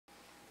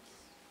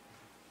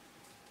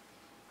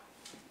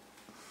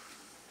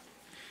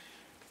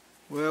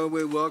Well,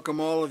 we welcome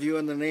all of you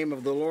in the name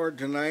of the Lord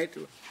tonight.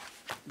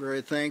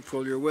 Very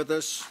thankful you're with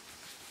us,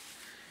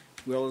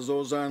 as well as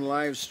those on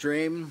live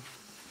stream.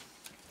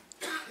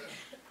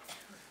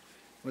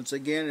 Once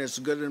again, it's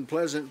good and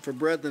pleasant for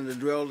brethren to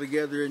dwell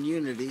together in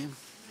unity. Amen.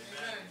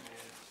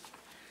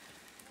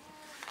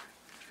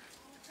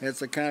 That's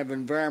the kind of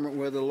environment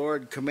where the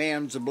Lord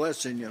commands a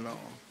blessing,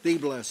 the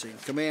blessing,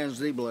 commands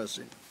the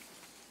blessing,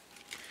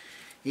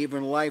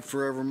 even life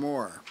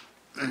forevermore.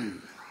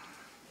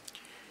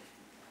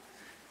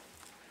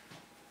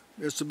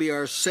 This will be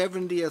our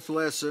 70th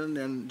lesson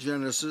in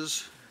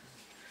Genesis.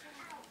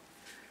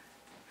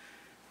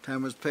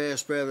 Time has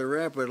passed rather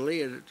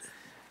rapidly. It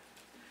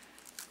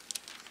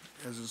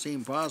doesn't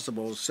seem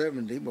possible,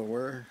 70, but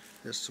we're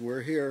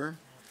here,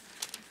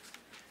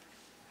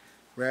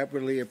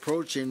 rapidly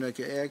approaching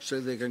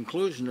the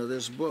conclusion of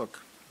this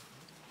book.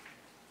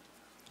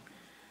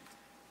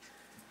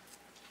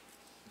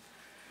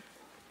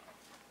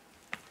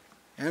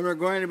 And we're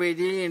going to be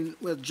dealing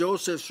with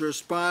Joseph's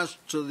response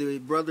to the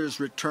brothers'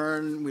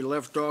 return. We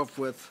left off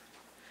with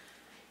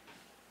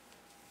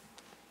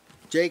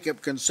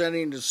Jacob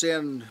consenting to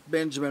send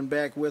Benjamin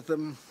back with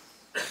them.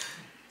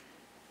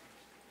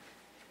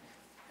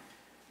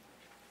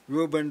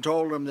 Reuben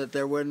told him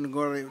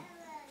that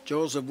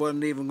Joseph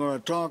wasn't even going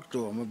to talk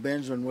to him.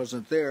 Benjamin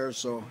wasn't there,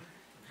 so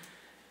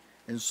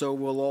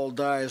we'll all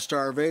die of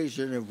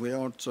starvation if we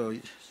don't. So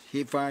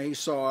he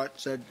saw it,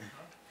 said.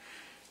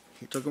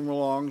 He took them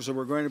along, so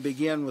we're going to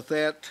begin with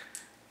that,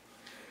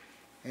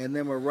 and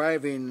then we're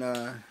arriving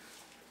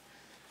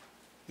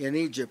in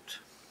Egypt.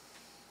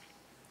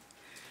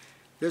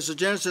 This is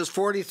Genesis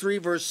 43,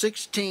 verse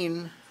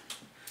 16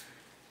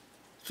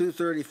 through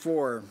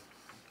 34.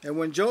 And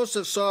when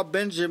Joseph saw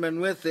Benjamin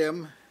with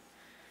him,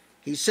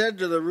 he said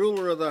to the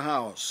ruler of the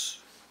house,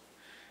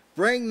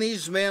 "Bring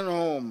these men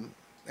home,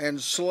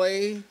 and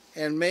slay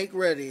and make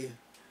ready,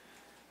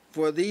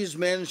 for these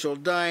men shall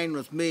dine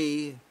with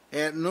me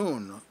at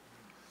noon."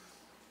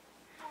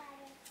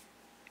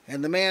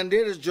 And the man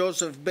did as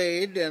Joseph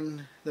bade,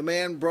 and the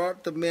man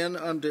brought the men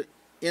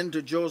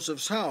into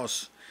Joseph's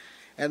house.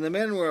 And the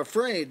men were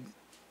afraid,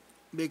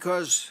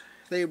 because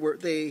they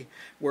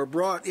were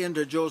brought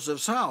into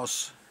Joseph's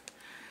house.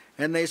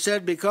 And they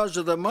said, "Because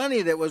of the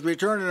money that was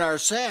returned in our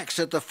sacks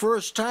at the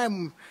first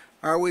time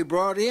are we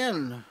brought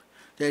in,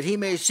 that he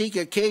may seek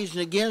occasion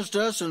against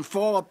us and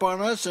fall upon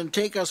us and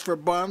take us for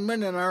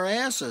bondmen and our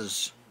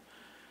asses."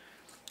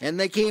 And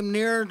they came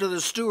near to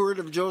the steward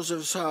of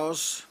Joseph's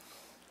house,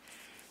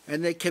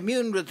 and they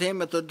communed with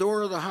him at the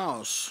door of the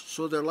house.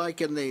 So they're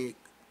like in the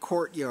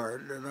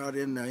courtyard, they're not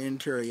in the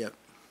interior yet.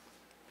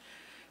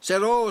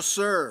 Said, "Oh,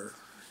 sir,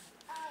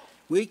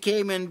 we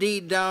came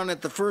indeed down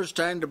at the first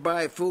time to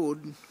buy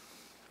food.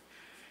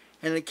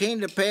 And it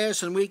came to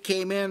pass, and we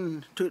came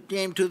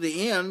to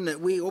the inn, that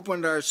we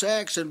opened our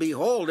sacks, and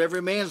behold,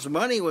 every man's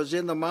money was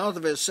in the mouth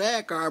of his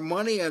sack, our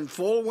money in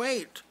full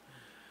weight.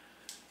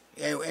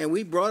 And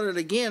we brought it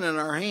again in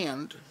our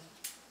hand.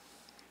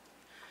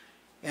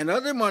 And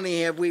other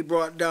money have we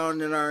brought down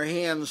in our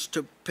hands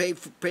to pay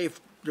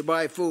to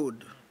buy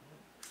food."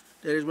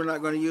 That is, we're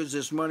not going to use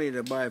this money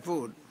to buy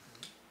food.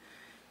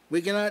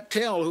 "We cannot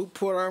tell who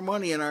put our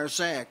money in our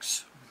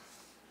sacks."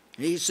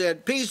 He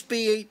said, "Peace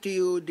be to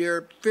you,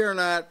 dear, fear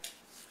not.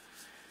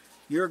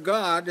 Your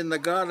God and the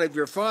God of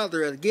your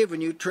father hath given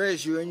you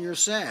treasure in your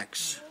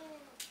sacks.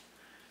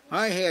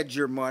 I had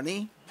your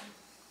money."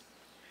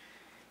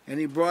 And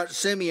he brought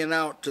Simeon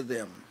out to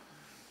them.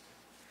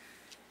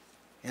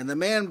 And the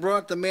man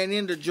brought the men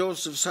into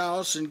Joseph's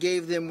house, and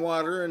gave them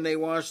water, and they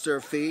washed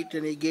their feet,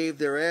 and he gave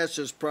their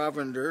asses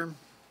provender.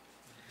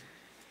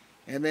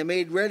 And they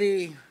made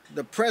ready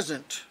the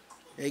present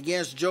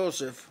against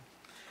Joseph,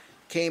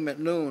 came at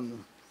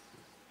noon,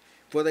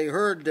 for they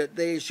heard that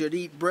they should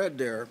eat bread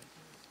there.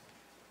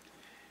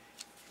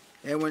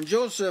 And when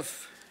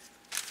Joseph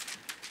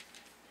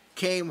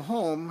came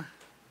home,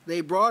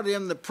 they brought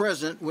him the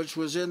present which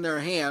was in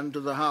their hand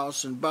to the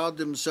house, and bowed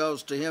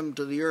themselves to him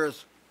to the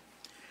earth.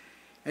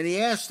 And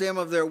he asked them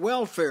of their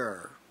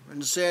welfare,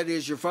 and said,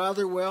 "Is your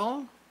father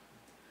well?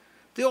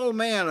 The old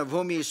man of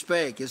whom ye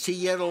spake, is he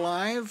yet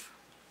alive?"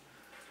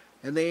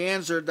 And they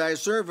answered, "Thy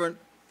servant,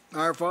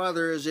 our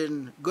father, is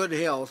in good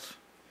health.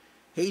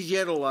 He's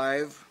yet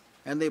alive."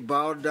 And they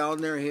bowed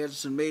down their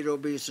heads and made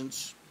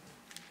obeisance.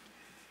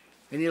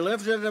 And he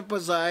lifted up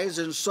his eyes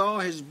and saw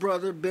his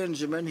brother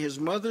Benjamin, his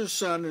mother's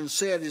son, and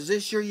said, "Is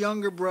this your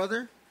younger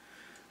brother,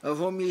 of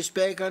whom ye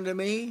spake unto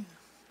me?"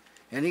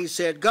 And he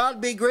said, "God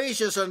be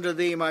gracious unto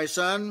thee, my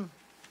son."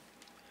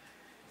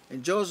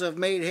 And Joseph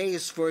made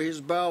haste, for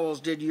his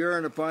bowels did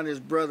yearn upon his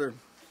brother.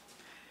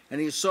 And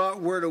he sought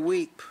where to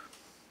weep.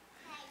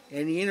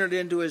 And he entered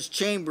into his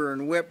chamber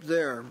and wept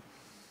there.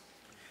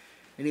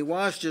 And he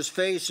washed his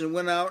face and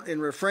went out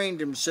and refrained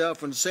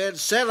himself and said,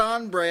 "Set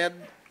on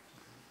bread."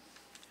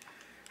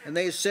 And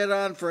they set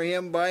on for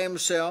him by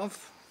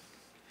himself,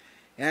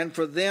 and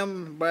for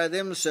them by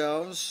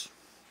themselves.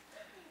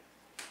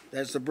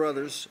 That's the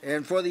brothers.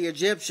 And for the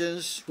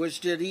Egyptians which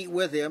did eat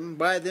with him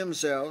by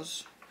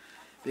themselves.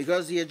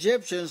 because the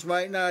Egyptians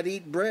might not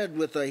eat bread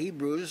with the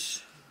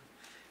Hebrews,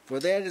 for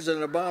that is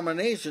an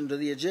abomination to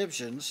the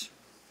Egyptians.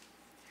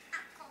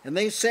 And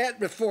they sat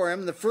before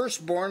him, the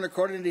firstborn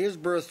according to his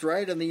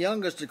birthright, and the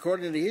youngest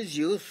according to his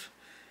youth.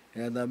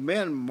 And the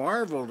men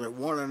marveled at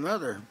one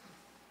another.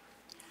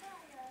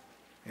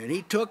 And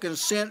he took and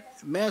sent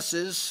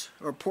messes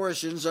or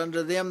portions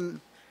unto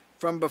them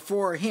from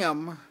before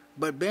him,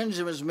 but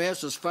Benjamin's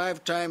mess was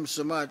 5 times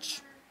so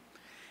much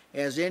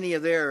as any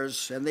of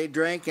theirs, and they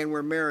drank and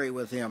were merry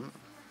with him.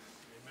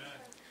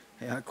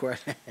 Amen. Yeah,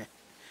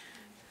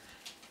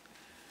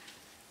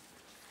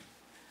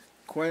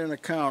 quite an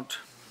account.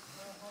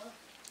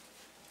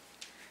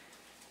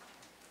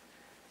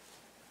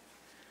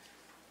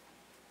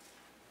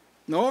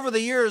 Now, over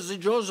the years,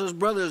 Joseph's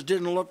brothers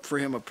didn't look for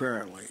him,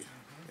 apparently.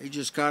 They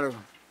just kind of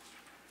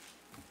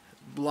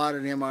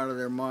blotted him out of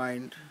their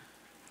mind.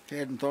 They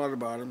hadn't thought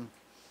about him.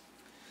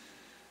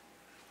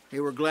 They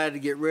were glad to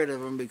get rid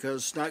of him,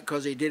 because not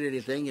because he did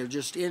anything, they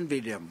just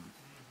envied him.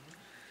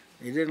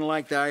 They didn't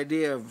like the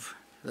idea of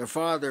their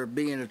father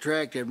being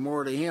attracted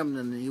more to him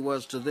than he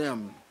was to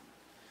them.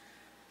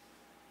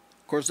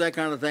 Of course, that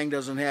kind of thing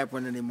doesn't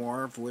happen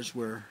anymore, for which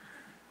we're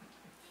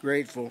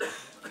grateful.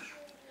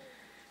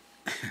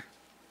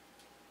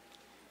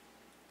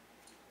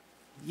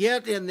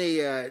 Yet in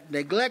the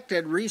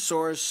neglected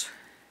resource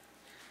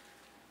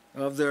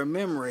of their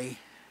memory,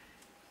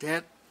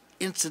 that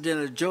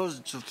incident of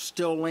Joseph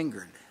still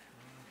lingered.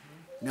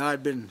 Now it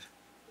had been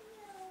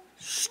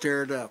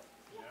stirred up.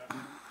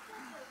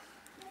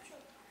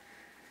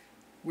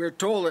 We're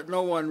told that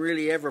no one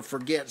really ever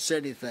forgets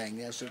anything.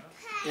 That's what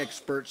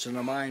experts in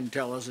the mind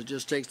tell us. It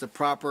just takes the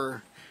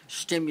proper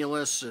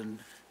stimulus and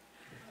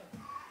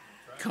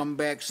come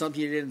back,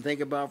 something you didn't think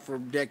about for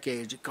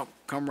decades. It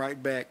come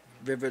right back.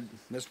 Vivid.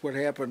 That's what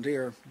happened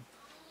here.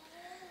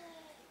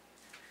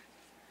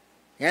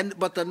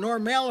 But the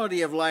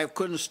normality of life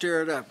couldn't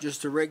stir it up.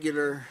 Just the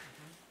regular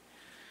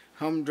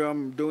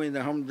humdrum, doing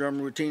the humdrum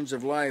routines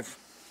of life.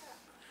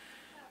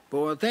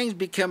 But when things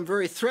become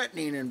very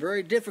threatening and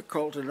very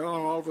difficult, and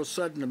all of a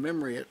sudden the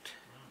memory, it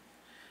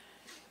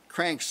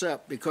cranks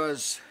up,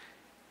 because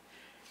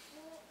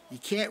you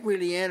can't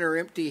really enter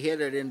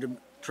empty-headed into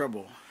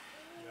trouble.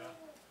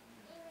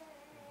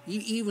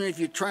 Even if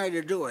you try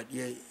to do it,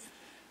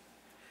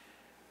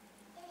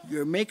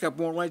 your makeup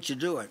won't let you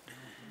do it.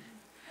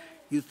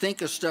 You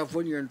think of stuff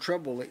when you're in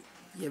trouble that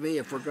you may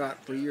have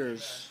forgot for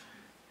years.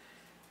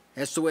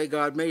 That's the way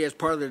God made it. It's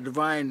part of the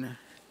divine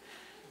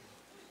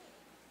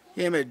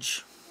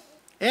image.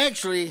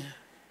 Actually,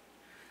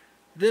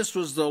 this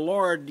was the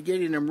Lord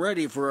getting him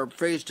ready for a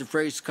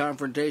face-to-face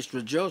confrontation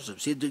with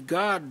Joseph. See,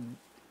 God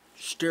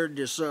stirred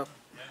this up.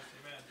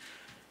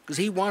 Because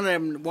he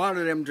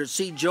wanted him to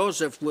see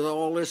Joseph with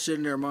all this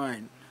in their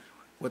mind,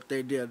 what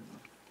they did.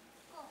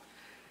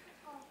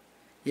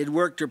 It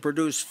worked to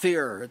produce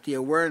fear at the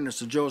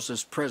awareness of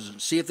Joseph's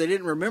presence. See, if they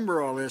didn't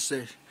remember all this,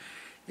 it'd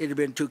have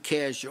been too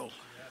casual.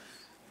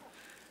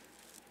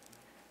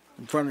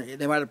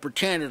 They might have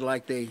pretended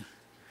like their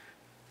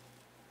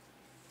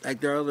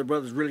other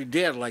brothers really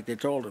did, like they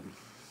told him.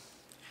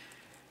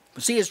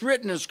 But see, it's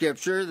written in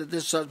Scripture that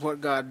this is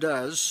what God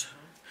does.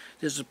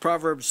 This is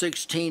Proverbs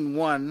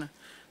 16:1.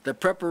 The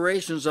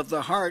preparations of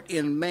the heart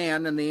in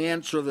man, and the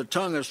answer of the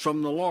tongue is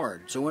from the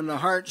Lord. So when the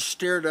heart's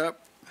stirred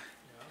up,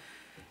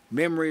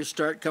 memories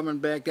start coming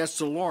back. That's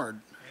the Lord.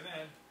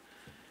 Amen.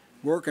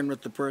 Working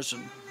with the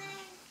person.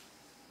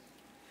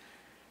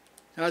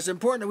 Now, it's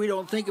important that we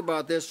don't think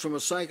about this from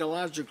a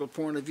psychological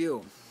point of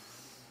view,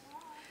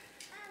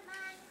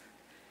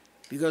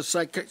 because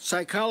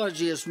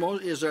psychology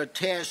is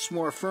attached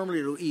more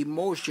firmly to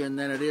emotion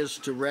than it is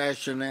to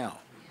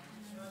rationale.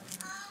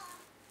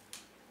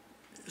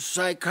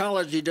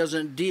 Psychology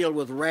doesn't deal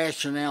with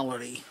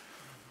rationality.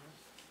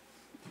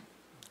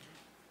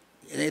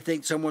 They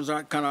think someone's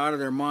kind of out of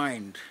their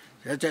mind.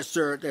 That's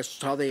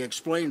how they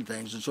explain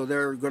things, and so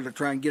they're going to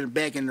try and get them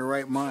back in the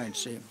right mind.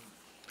 See,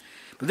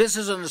 but this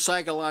isn't a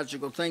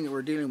psychological thing that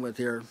we're dealing with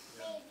here.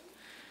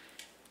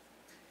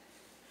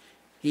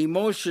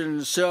 Emotion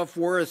and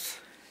self-worth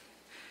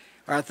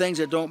are things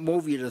that don't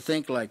move you to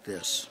think like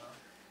this.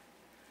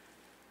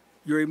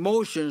 Your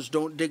emotions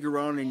don't dig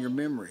around in your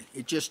memory.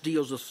 It just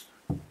deals with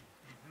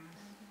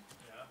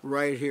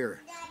right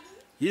here.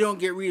 You don't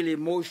get really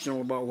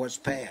emotional about what's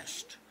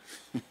past.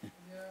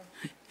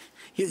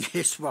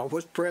 It's about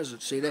what's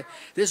present. See,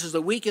 this is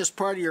the weakest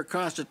part of your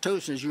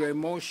constitution, is your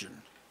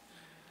emotion.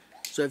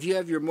 So if you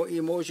have your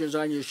emotions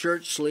on your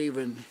shirt sleeve,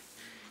 and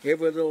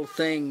every little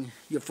thing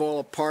you fall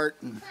apart,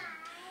 and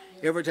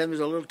every time there's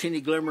a little teeny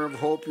glimmer of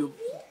hope, you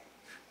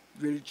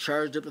really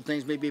charged up and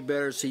things may be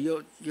better. So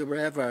you'll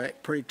have a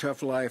pretty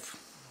tough life.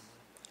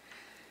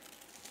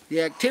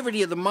 The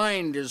activity of the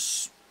mind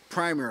is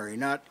primary,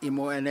 not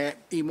and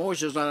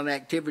emotion is not an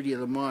activity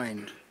of the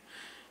mind.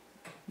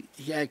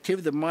 The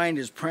activity of the mind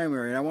is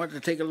primary, and I want to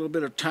take a little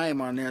bit of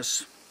time on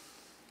this.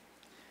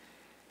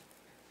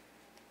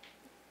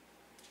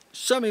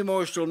 Some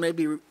emotional may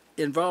be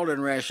involved in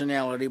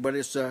rationality, but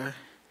it's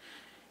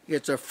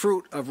It's a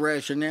fruit of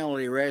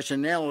rationality.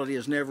 Rationality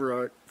is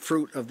never a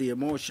fruit of the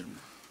emotion.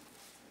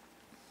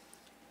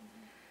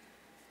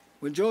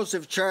 When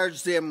Joseph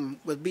charged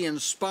them with being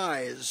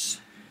spies,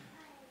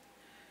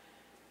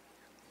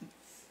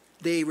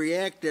 they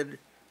reacted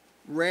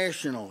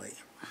rationally,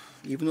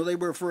 even though they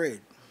were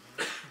afraid.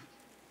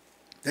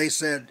 They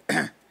said,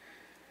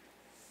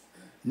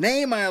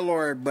 "Nay, my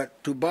lord,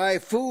 but to buy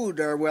food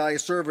are thy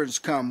servants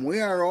come.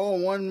 We are all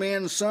one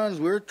man's sons.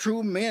 We're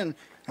true men.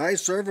 Thy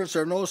servants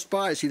are no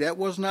spies." See, that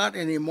was not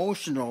an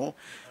emotional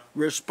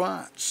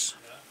response.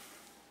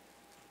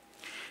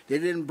 They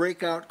didn't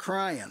break out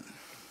crying.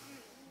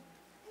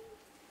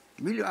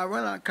 I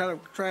want to kind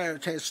of try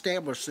to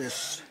establish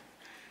this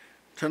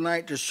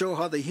tonight to show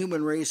how the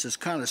human race has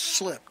kind of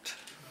slipped.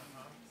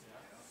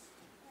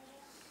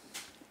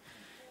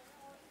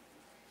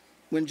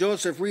 When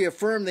Joseph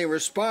reaffirmed they were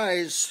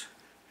spies,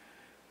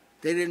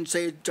 they didn't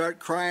start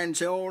crying and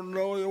say, "Oh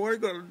no, what are you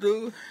going to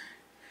do?"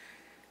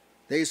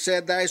 They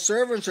said, "Thy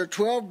servants are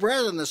 12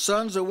 brethren, the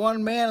sons of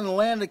one man in the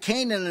land of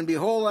Canaan, and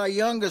behold, our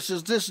youngest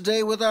is this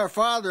day with our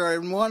father,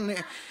 and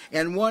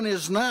one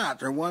is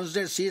not," or one's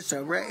dead. See, it's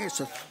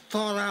a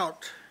thought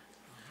out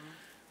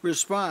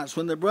response.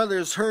 When the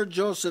brothers heard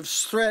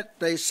Joseph's threat,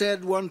 they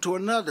said one to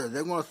another,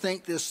 they want to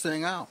think this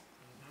thing out.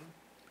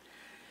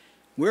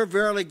 "We're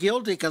verily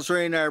guilty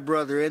concerning our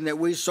brother, in that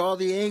we saw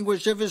the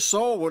anguish of his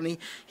soul when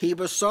he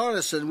besought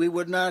us, and we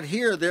would not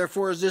hear.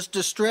 Therefore has this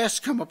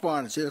distress come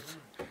upon us."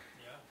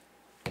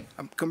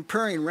 I'm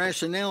comparing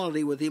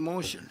rationality with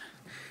emotion.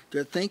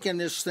 They're thinking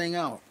this thing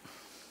out.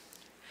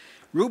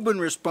 Reuben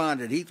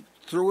responded. He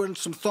threw in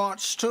some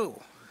thoughts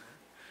too.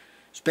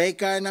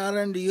 "Spake I not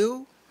unto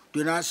you?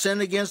 Do not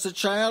sin against the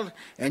child,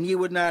 and ye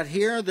would not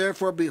hear.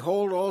 Therefore,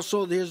 behold,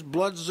 also his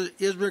blood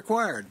is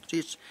required."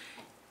 It's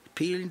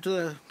appealing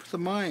to the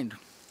mind.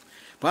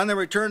 Upon their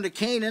return to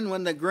Canaan,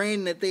 when the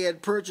grain that they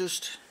had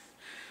purchased,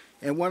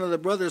 and one of the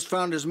brothers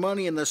found his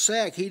money in the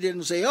sack, he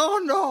didn't say, "Oh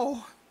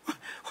no,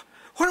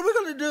 what are we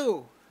going to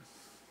do?"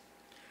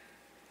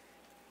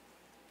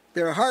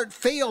 Their heart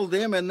failed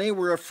them, and they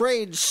were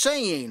afraid,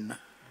 saying,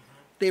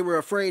 to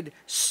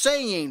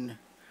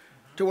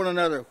one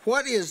another,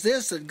 "What is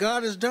this that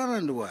God has done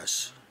unto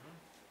us?"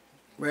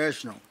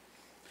 Rational.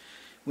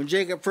 When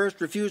Jacob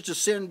first refused to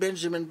send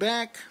Benjamin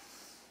back,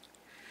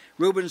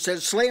 Reuben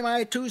said, "Slay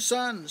my 2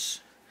 sons.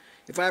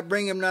 If I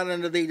bring him not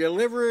unto thee,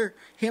 deliver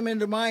him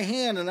into my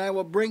hand, and I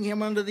will bring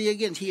him unto thee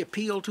again." He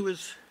appealed to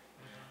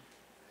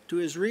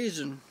his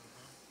reason.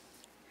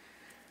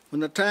 When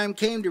the time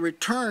came to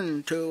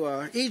return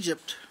to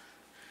Egypt,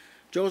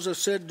 Joseph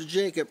said to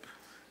Jacob,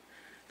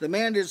 "The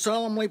man did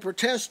solemnly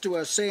protest to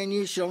us, saying,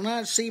 Ye shall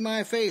not see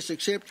my face,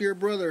 except your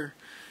brother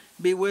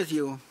be with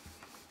you.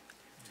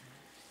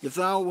 If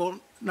thou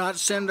wilt not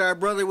send our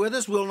brother with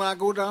us, we will not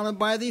go down and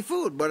buy thee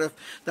food. But if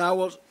thou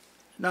wilt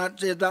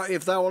not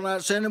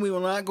send him, we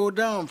will not go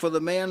down. For the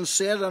man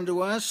said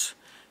unto us,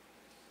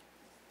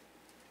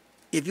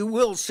 If you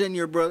will send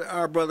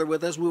our brother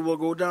with us, we will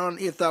go down.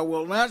 If thou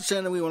wilt not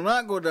send him, we will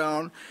not go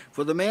down.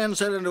 For the man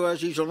said unto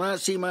us, Ye shall not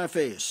see my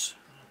face."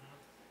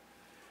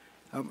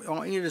 I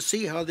want you to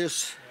see how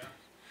this...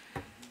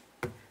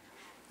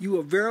 You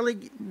will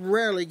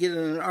rarely get in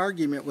an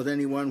argument with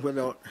anyone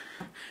without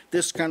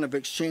this kind of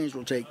exchange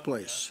will take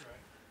place.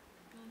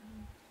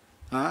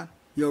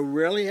 You'll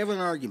rarely have an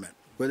argument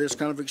where this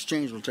kind of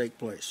exchange will take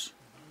place.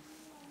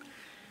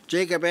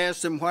 Jacob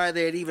asked them why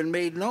they had even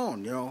made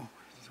known,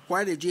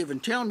 Why did you even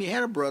tell him you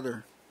had a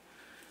brother?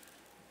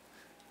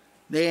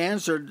 They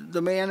answered,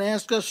 "The man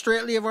asked us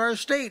straightly of our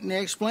estate," and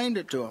they explained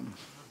it to him.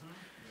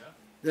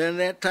 Then at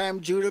that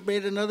time Judah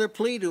made another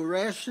plea to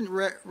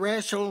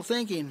rational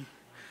thinking.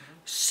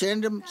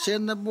 Send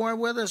the boy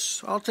with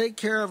us. I'll take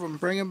care of him.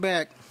 Bring him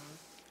back.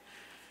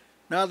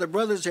 Now the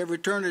brothers have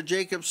returned to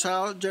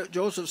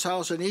Joseph's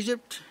house in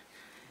Egypt,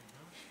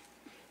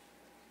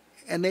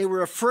 and they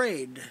were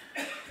afraid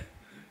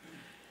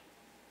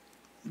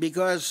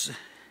because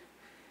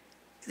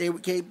they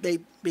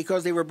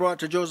were brought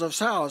to Joseph's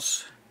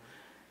house,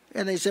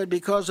 and they said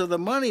because of the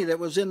money that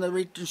was in the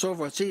reach and so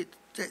forth. See,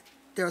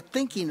 they're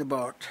thinking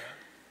about.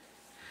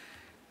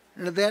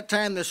 And at that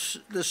time,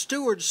 the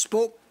steward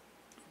spoke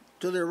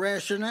to their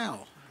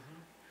rationale.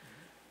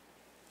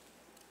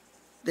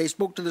 They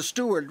spoke to the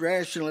steward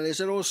rationally. They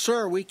said, "Oh,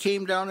 sir, we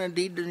came down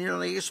indeed."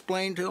 And, they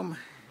explained to him.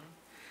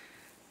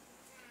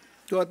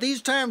 So at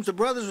these times, the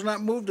brothers were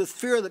not moved with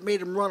fear that made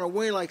them run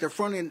away like they're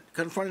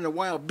confronting a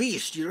wild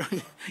beast. You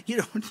have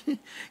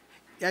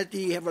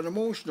an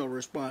emotional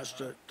response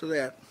to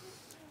that.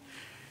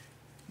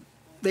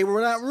 They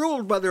were not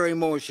ruled by their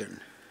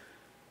emotion.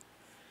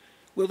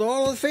 With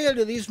all the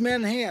failure these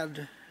men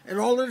had, and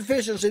all the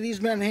deficiency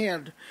these men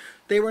had,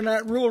 they were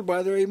not ruled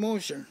by their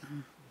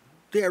emotion.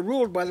 They are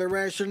ruled by their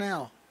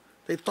rationale.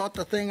 They thought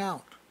the thing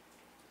out.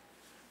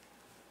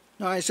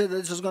 Now, I said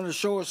this is going to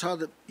show us how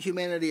the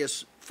humanity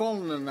has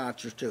fallen a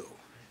notch or two.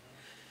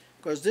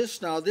 Because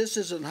this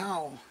isn't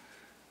how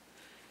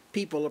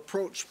people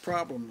approach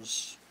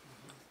problems.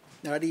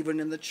 Not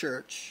even in the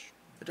church.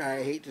 But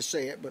I hate to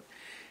say it, but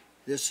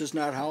This is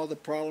not how the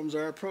problems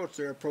are approached.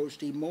 They're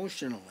approached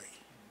emotionally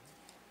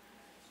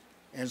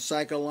and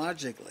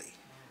psychologically,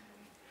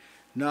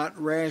 not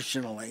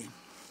rationally.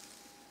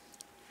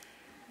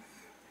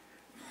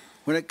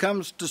 When it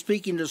comes to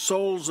speaking to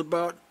souls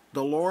about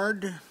the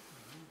Lord,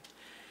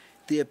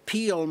 the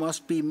appeal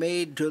must be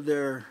made to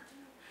their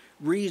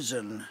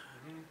reason,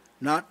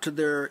 not to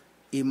their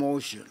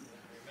emotion.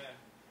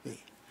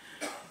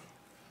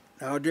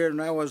 Now, dear, when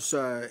I was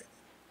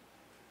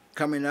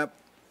coming up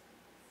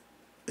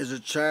as a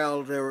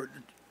child,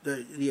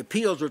 the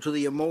appeals were to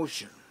the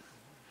emotion.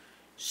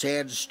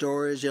 Sad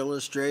stories,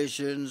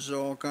 illustrations,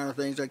 all kind of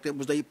things like that.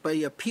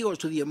 The appeals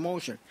to the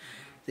emotion.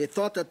 They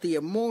thought that the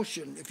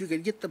emotion, if you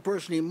could get the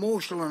person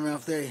emotional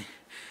enough,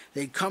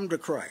 they'd come to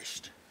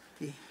Christ.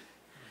 See?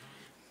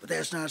 But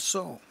that's not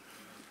so.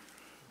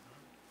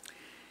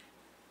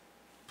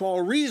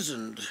 Paul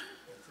reasoned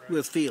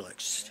with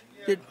Felix.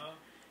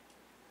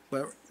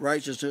 But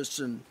righteousness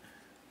and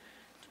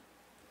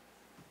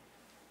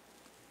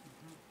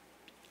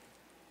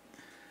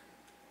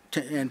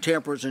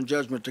temperance and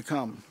judgment to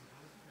come.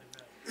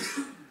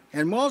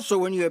 And also,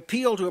 when you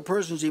appeal to a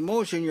person's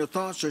emotion, your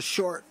thoughts are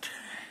short.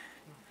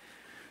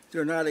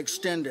 They're not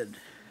extended.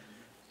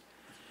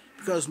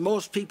 Because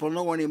most people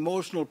know an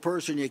emotional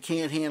person, you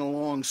can't handle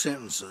long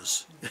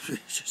sentences.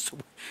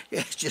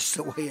 It's just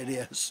the way it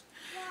is.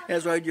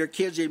 That's why your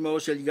kid's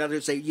emotional, you got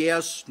to say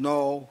yes,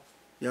 no.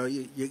 You know,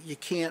 you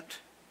can't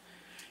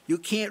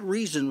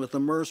reason with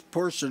a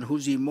person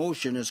whose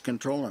emotion is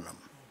controlling them.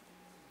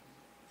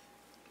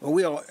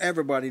 Well,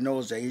 everybody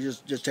knows that. You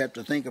just have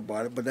to think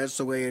about it, but that's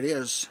the way it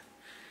is.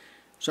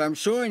 So I'm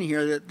showing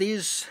here that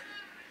these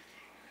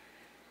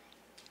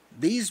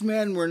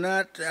men were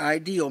not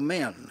ideal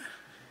men,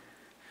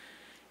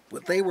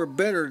 but they were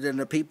better than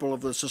the people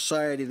of the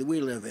society that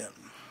we live in.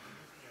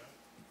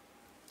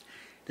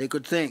 They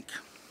could think.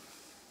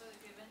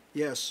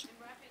 Yes.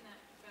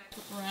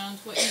 Around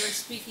what you were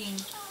speaking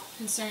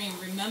concerning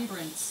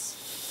remembrance.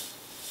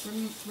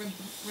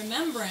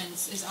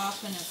 Remembrance is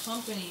often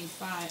accompanied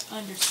by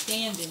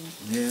understanding.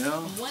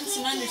 Yeah. And once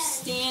an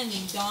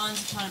understanding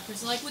dawns upon a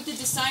person, like with the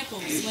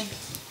disciples, when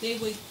they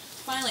would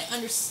finally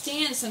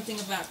understand something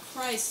about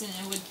Christ, and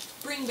it would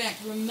bring back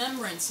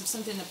remembrance of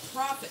something the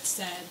prophet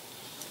said,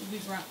 would be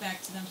brought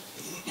back to them.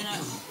 And I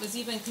was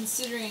even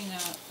considering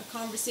a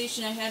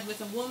conversation I had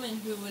with a woman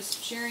who was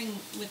sharing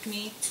with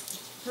me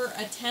her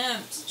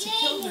attempt to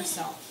kill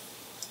herself.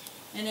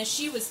 And as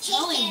she was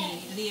telling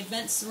me the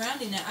events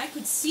surrounding that, I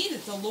could see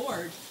that the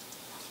Lord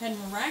had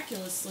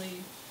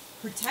miraculously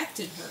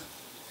protected her.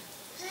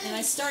 And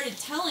I started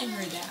telling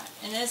her that.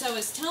 And as I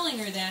was telling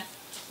her that,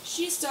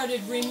 she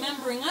started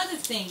remembering other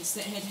things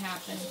that had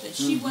happened that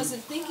she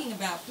wasn't thinking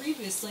about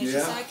previously. She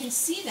said, I can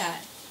see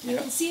that. I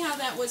can see how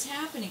that was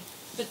happening.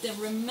 But the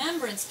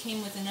remembrance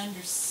came with an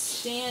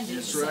understanding.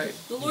 That's right.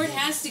 The Lord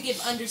has to give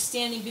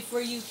understanding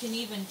before you can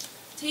even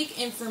take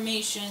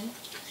information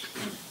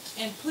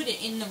and put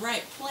it in the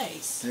right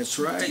place. That's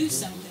right. Do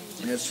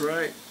something. That's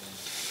right.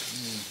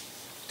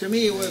 To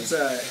me, it was,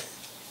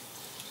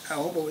 I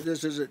hope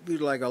this isn't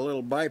like a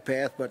little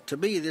bypass, but to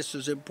me, this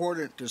is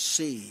important to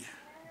see.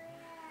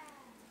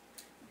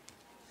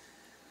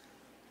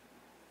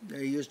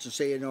 They used to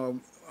say, you know,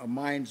 a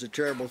mind's a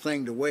terrible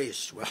thing to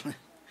waste. Well,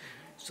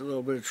 it's a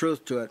little bit of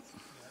truth to it.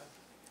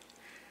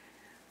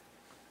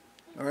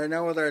 All right,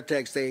 now with our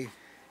text,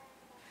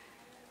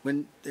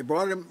 when they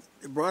brought him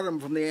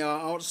from the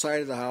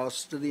outside of the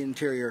house to the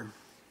interior.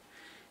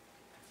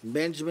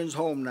 Benjamin's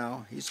home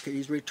now.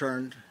 He's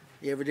returned.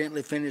 He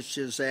evidently finished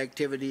his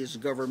activities,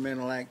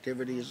 governmental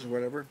activities, or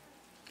whatever.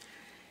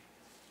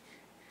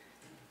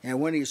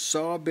 And when he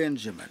saw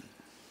Benjamin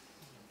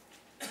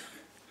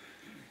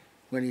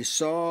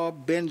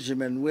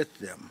with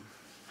them,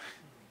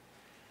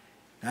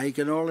 now you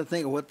can only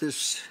think of what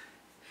this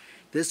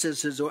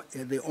is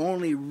the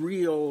only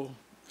real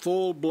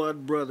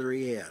full-blood brother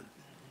he had.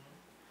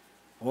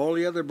 All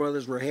the other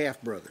brothers were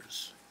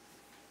half-brothers.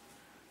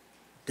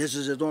 This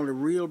is his only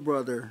real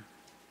brother.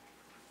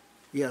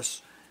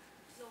 Yes.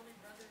 His only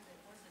brother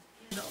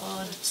that wasn't in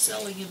on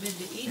selling him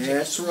into Egypt.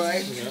 That's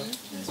right.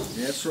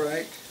 That's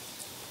right.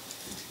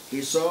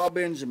 He saw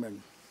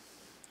Benjamin.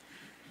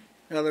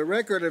 Now the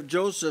record of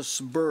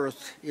Joseph's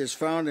birth is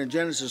found in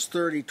Genesis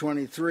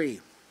 30:23.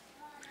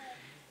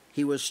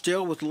 He was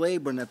still with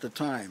Laban at the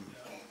time.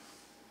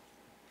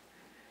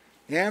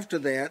 After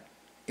that,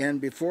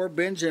 and before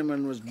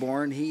Benjamin was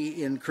born,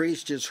 he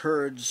increased his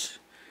herds,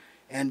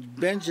 and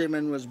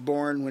Benjamin was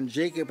born when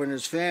Jacob and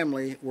his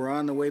family were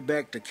on the way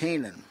back to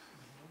Canaan.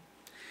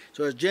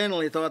 So it's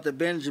generally thought that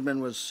Benjamin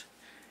was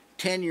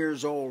 10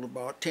 years old,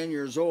 about 10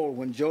 years old,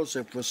 when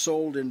Joseph was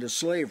sold into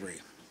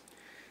slavery.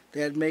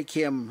 That'd make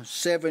him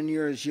 7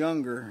 years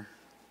younger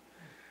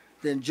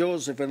than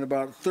Joseph and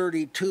about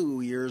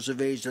 32 years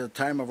of age at the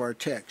time of our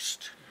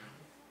text.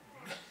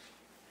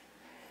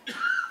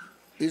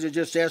 These are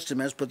just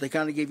estimates, but they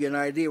kind of give you an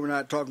idea. We're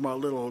not talking about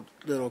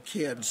little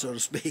kids, so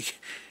to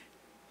speak.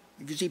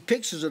 If you see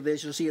pictures of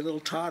this, you'll see a little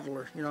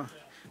toddler, you know.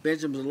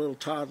 Benjamin's a little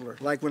toddler.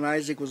 Like when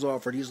Isaac was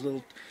offered,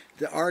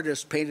 the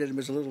artist painted him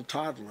as a little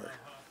toddler.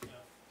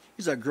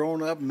 He's a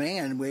grown-up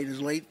man, in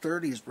his late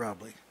 30s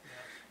probably.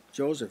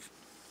 Joseph.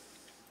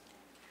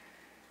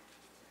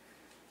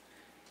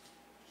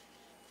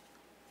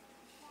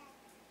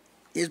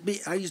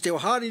 I used to say, well,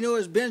 how do you know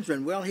it's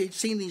Benjamin? Well, he'd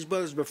seen these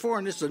brothers before,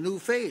 and this is a new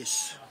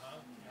face.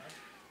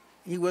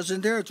 He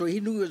wasn't there, so he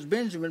knew it was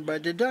Benjamin by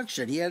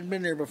deduction. He hadn't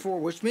been there before,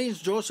 which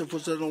means Joseph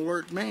was an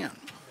alert man.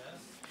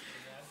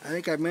 I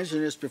think I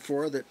mentioned this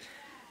before, that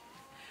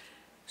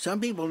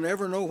some people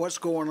never know what's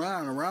going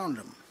on around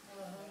them.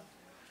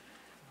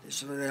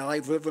 So they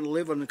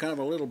live in kind of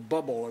a little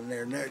bubble in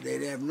there, and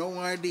they have no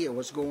idea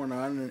what's going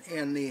on.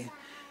 And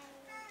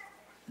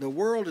the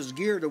world is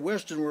geared, the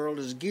Western world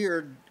is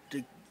geared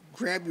to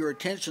grab your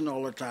attention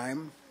all the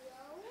time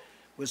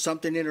with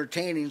something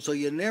entertaining, so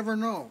you never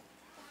know.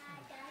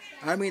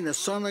 I mean, the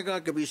Son of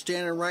God could be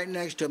standing right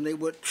next to him. They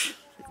would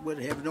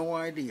have no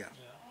idea.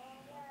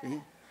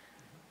 See?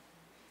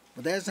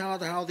 But that's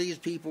not how these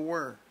people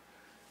were.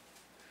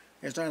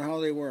 That's not how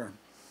they were.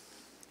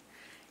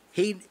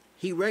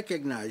 He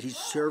recognized, he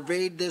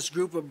surveyed this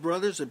group of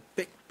brothers and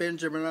picked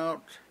Benjamin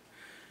out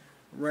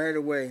right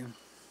away.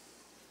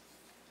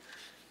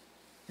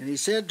 And he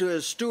said to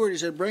his steward, he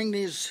said, bring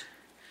these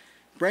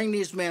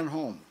men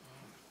home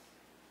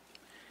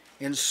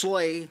and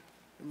slay,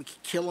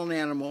 kill an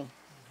animal.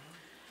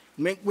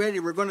 Make ready,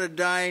 we're going to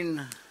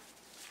dine.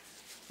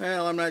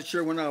 Well, I'm not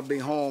sure when I'll be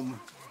home.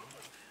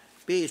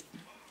 Be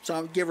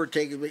some give or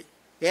take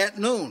at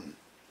noon.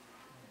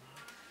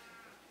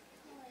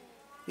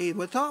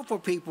 With thoughtful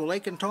people, they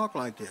can talk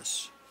like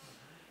this.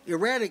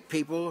 Erratic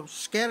people,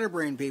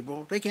 scatterbrained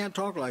people, they can't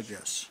talk like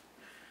this.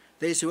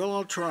 They say, well,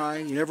 I'll try.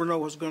 You never know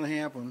what's going to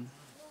happen.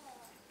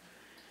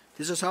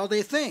 This is how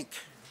they think.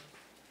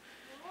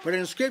 But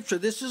in Scripture,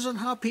 this isn't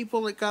how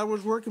people that God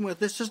was working with,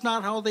 this is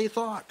not how they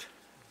thought.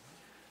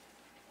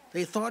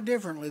 They thought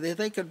differently.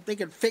 They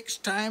could fix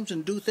times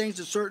and do things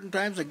at certain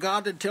times, and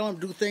God would tell them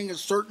to do things at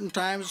certain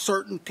times,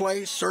 certain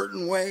place,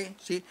 certain way.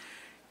 See,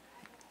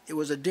 it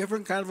was a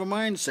different kind of a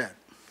mindset.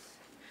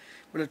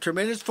 But a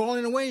tremendous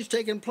falling away is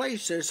taking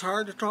place. It's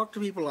hard to talk to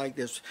people like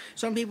this.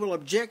 Some people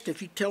object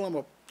if you tell them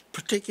a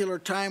particular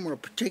time or a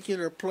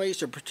particular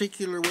place or a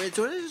particular way.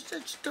 So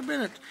it's a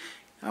minute.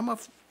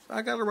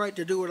 I got a right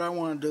to do what I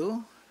want to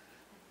do.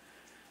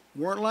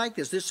 Weren't like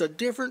this. This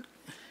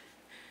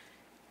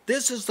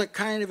is the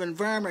kind of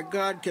environment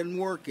God can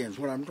work in, is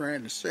what I'm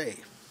trying to say.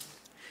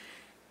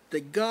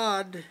 That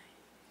God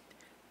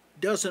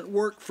doesn't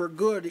work for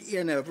good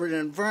in an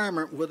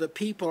environment where the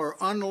people are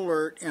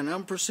unalert and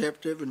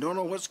unperceptive and don't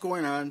know what's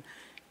going on.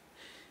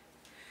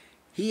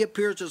 He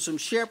appears to some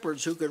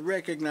shepherds who could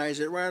recognize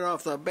it right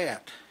off the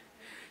bat,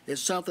 that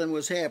something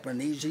was happening.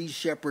 These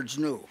shepherds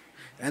knew.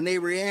 And they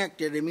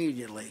reacted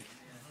immediately.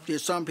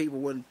 Because some people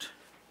wouldn't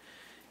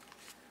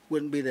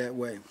be that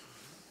way.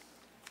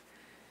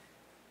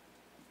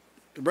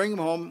 To bring them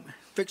home,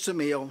 fix a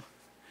meal,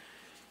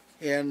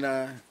 and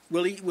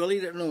we'll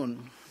eat at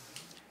noon.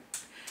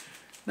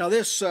 Now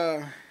this,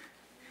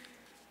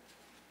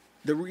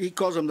 he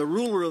calls him the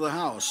ruler of the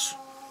house.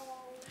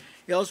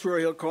 Elsewhere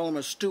he'll call him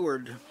a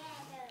steward.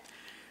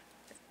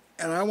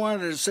 And I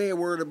wanted to say a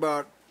word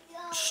about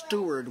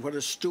steward, what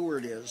a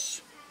steward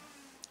is.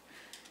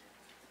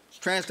 It's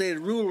translated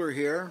ruler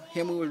here,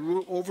 him who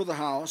was over the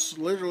house.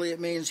 Literally it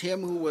means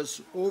him who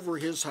was over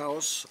his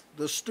house,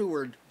 the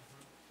steward.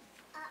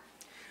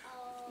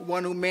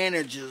 One who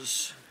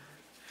manages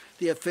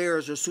the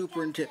affairs or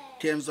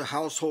superintends the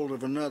household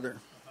of another,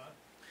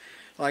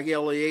 like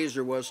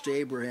Eliezer was to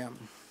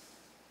Abraham.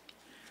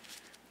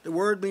 The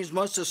word means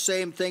much the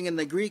same thing in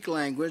the Greek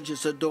language.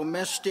 It's a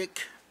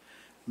domestic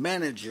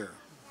manager.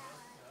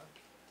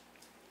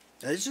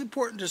 Now, this is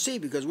important to see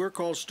because we're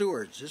called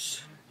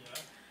stewards.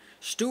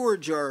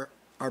 Stewards are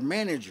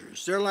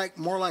managers. They're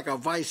more like a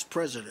vice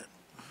president.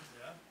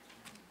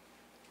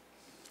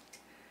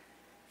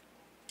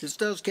 This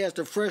does cast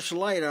a fresh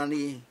light on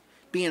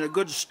being a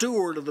good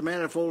steward of the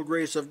manifold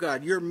grace of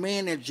God. You're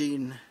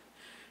managing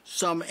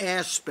some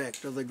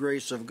aspect of the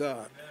grace of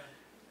God.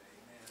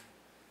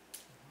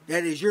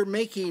 That is, you're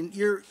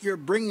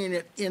bringing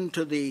it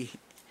into the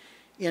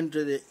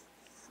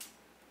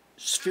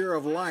sphere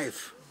of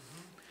life,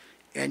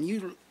 and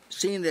you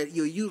seeing that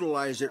you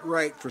utilize it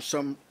right for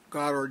some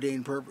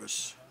God-ordained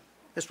purpose.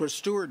 That's what a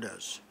steward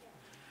does.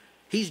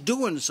 He's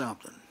doing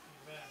something.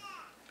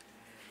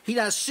 He's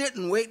not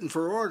sitting waiting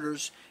for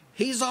orders.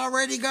 He's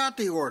already got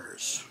the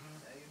orders.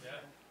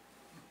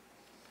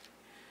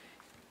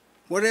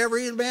 Whatever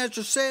his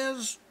master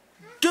says,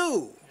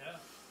 do.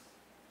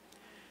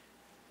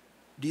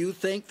 Do you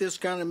think this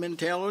kind of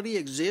mentality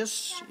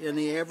exists in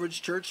the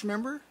average church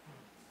member?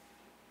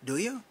 Do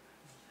you?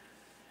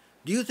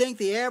 Do you think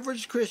the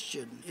average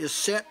Christian is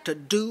set to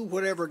do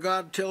whatever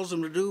God tells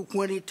them to do,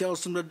 when he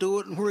tells them to do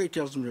it, and where he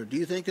tells them to do it? Do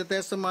you think that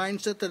that's the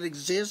mindset that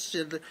exists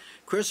in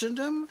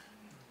Christendom?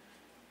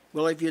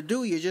 Well, if you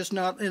do, you're just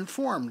not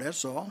informed,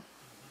 that's all.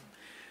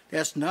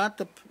 That's not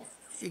the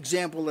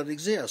example that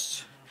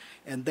exists.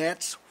 And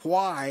that's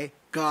why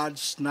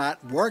God's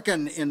not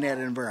working in that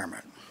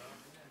environment.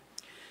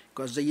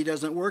 Because he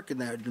doesn't work in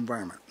that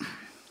environment.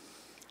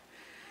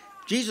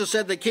 Jesus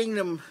said the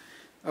kingdom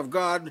of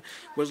God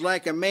was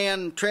like a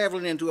man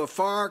traveling into a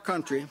far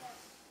country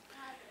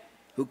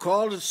who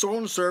called his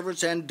own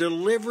servants and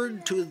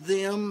delivered to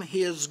them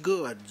his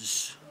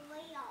goods.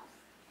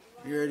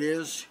 Here it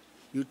is.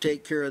 You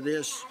take care of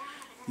this.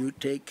 You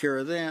take care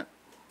of that.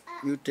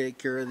 You take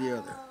care of the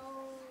other.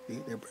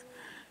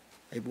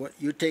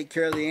 You take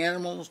care of the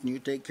animals, and you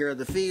take care of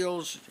the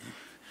fields.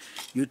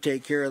 You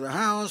take care of the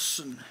house.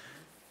 And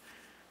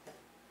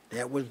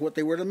that was what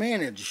they were to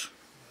manage.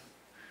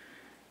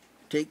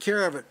 Take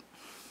care of it.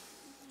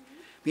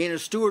 Being a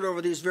steward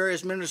over these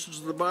various ministers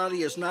of the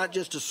body is not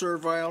just a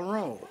servile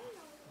role.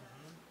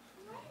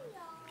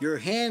 You're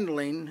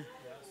handling.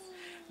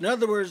 In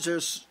other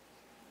words,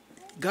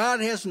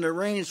 God hasn't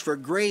arranged for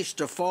grace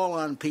to fall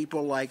on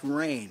people like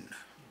rain.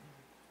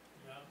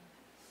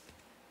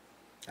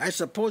 I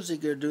suppose he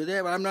could do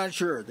that, but I'm not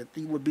sure that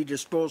he would be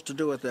disposed to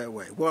do it that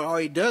way. Well, how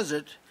he does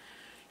it,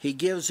 he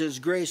gives his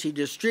grace, he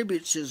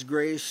distributes his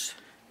grace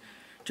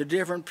to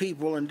different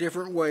people in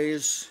different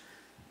ways.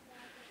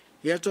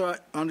 Yet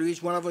under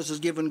each one of us is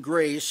given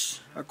grace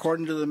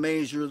according to the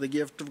measure of the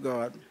gift of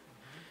God.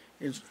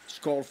 It's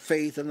called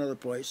faith in another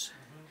place.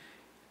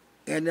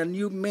 And then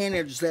you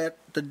manage that,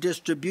 the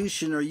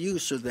distribution or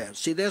use of that.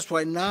 See, that's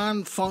why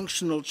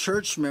non-functional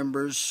church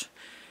members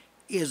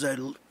is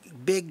a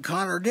big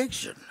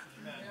contradiction.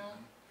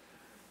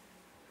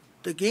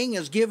 The king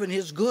has given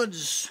his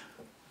goods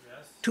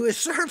to his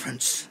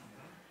servants.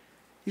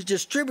 He's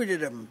distributed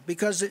them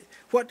because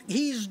what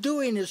he's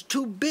doing is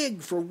too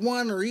big for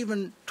 1 or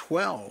even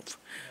 12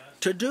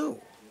 to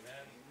do.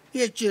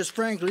 It just,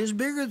 frankly, is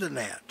bigger than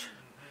that.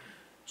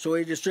 So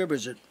he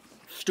distributes it.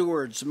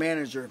 Stewards,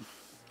 manager. And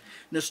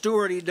the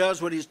steward, he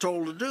does what he's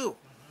told to do.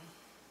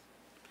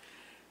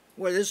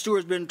 Well, this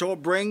steward's been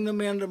told, bring them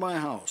into my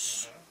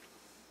house.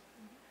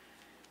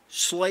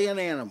 Slay an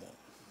animal.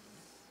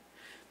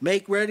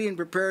 Make ready and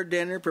prepare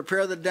dinner.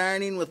 Prepare the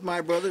dining with my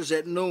brothers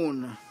at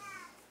noon.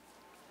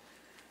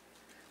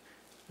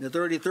 The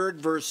 33rd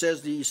verse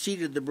says that he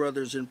seated the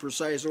brothers in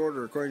precise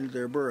order according to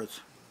their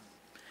birth.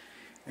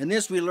 In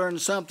this we learn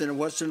something of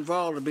what's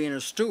involved in being a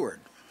steward.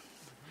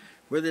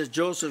 Whether it's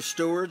Joseph's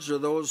stewards or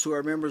those who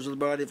are members of the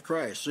body of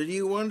Christ. So do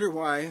you wonder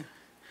why,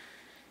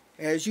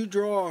 as you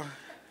draw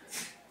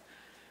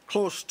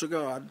close to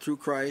God through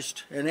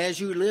Christ, and as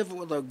you live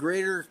with a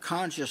greater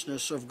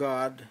consciousness of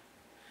God,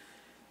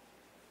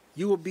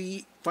 you will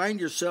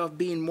find yourself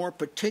being more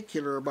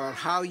particular about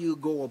how you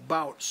go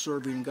about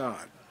serving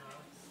God.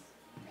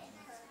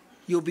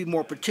 You'll be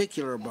more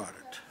particular about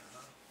it.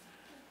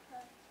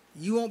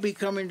 You won't be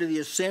coming to the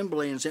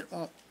assembly and saying,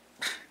 oh,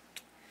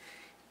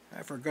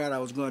 I forgot I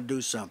was going to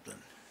do something.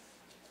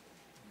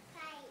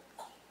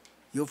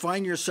 You'll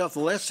find yourself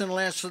less and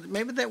less,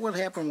 maybe that will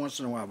happen once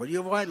in a while, but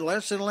you'll find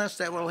less and less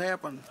that will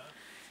happen.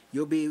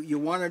 You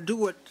want to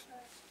do it.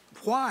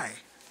 Why?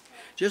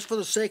 Just for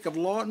the sake of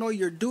law? No,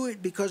 you're doing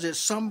it because it's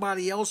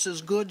somebody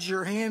else's goods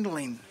you're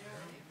handling.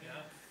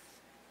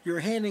 You're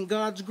handling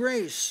God's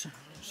grace.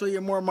 So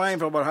you're more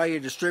mindful about how you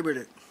distribute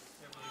it.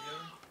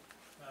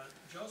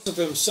 Joseph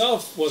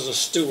himself was a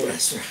steward.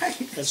 That's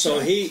right. And so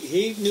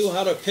he knew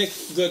how to pick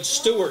good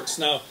stewards.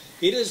 Now,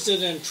 he just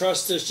didn't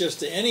entrust this just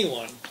to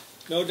anyone.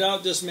 No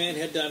doubt this man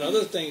had done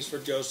other things for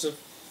Joseph,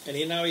 and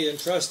he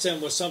entrusts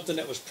him with something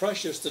that was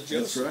precious to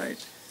Joseph. That's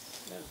right.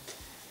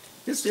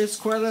 Yeah. It's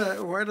quite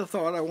a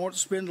thought. I won't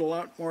spend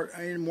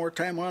any more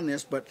time on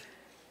this, but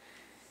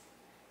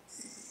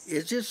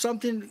it's just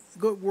something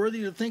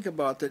worthy to think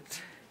about. That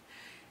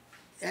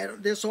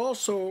this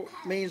also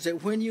means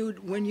that when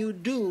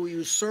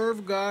you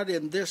serve God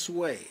in this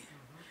way,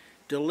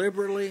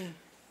 deliberately,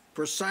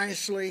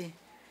 precisely,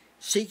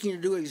 seeking to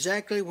do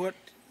exactly what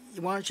He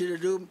wants you to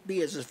do,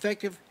 be as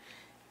effective,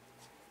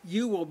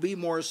 you will be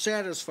more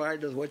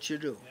satisfied with what you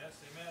do. Yes,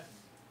 amen.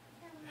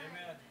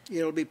 Amen.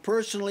 It'll be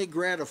personally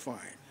gratifying.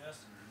 Yes.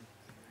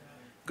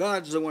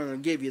 God's the one who'll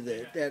give you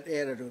that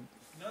attitude.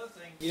 Another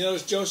thing, you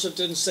notice Joseph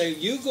didn't say,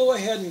 you go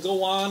ahead and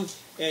go on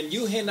and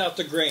you hand out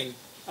the grain.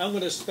 I'm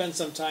going to spend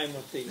some time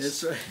with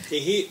these. That's right.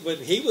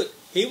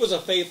 He was a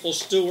faithful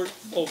steward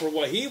over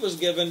what he was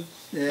given,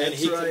 and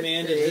he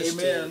commanded his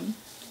steward.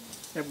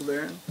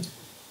 Amen.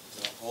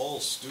 All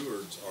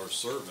stewards are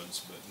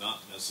servants, but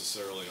not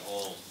necessarily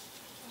all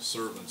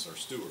servants are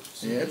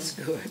stewards. Yeah, that's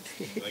good. I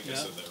think I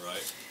said that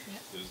right.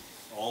 Yeah.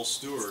 All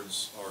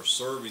stewards are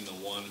serving the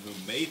one who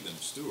made them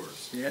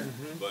stewards. Yeah.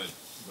 Mm-hmm. But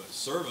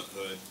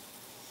servanthood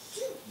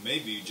may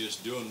be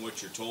just doing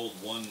what you're told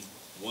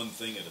one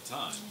thing at a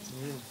time.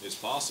 Mm-hmm. It's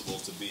possible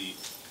to be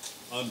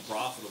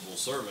unprofitable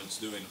servants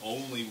doing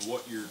only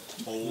what you're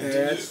told to do.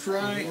 That's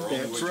right. Or only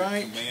That's what right.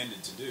 you're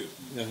commanded to do.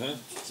 Uh-huh.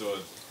 So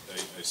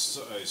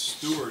a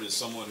steward is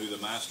someone who the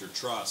master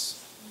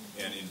trusts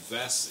and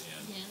invests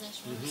in. Yeah,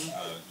 that's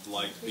right.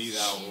 Like, be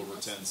thou over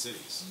 10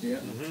 cities. Yeah.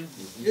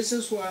 Mm-hmm. This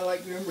is why,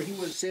 remember, he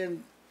was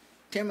saying,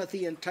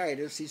 Timothy and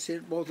Titus, he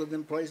sent both of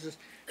them places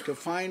to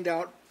find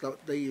out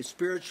the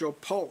spiritual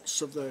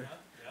pulse of the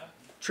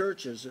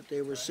churches that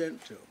they were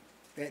sent to.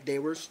 That they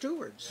were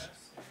stewards,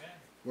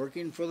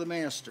 working for the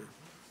master.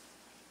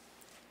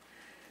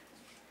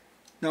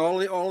 Now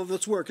all of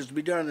this work is to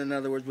be done, in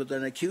other words, with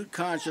an acute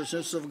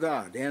consciousness of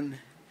God. And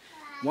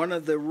one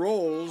of the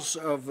roles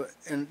of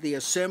the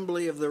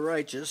assembly of the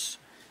righteous,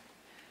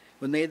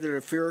 when they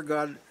that fear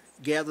God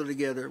gather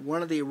together,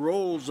 one of the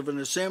roles of an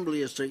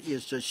assembly is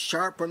to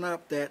sharpen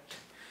up that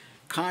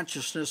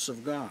consciousness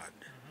of God,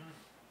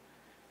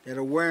 that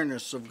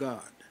awareness of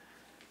God.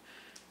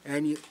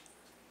 And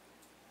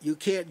you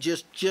can't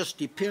just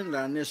depend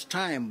on this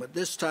time, but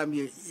this time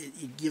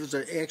it gives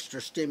an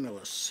extra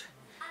stimulus.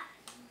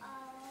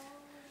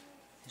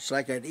 It's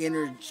like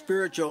an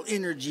spiritual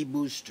energy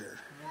booster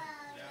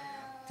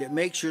that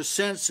makes your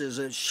senses,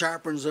 it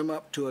sharpens them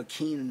up to a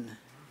keen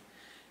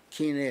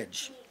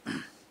edge.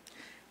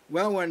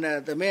 Well, when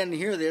the men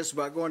hear this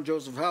about going to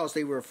Joseph's house,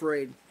 they were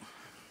afraid.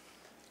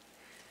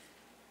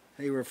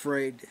 They were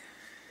afraid.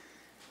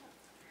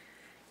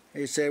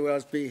 They say, well,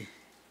 it's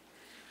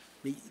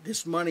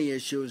this money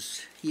issue,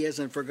 he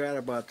hasn't forgot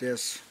about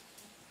this.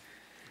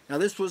 Now,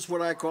 this was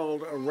what I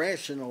called a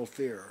rational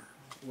fear.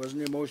 It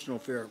wasn't emotional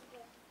fear.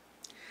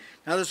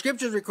 Now, the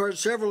scriptures record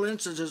several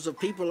instances of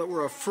people that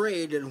were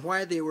afraid and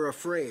why they were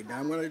afraid. Now,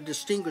 I'm going to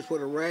distinguish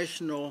what a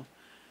rational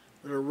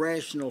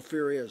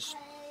fear is.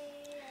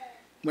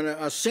 When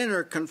a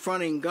sinner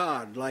confronting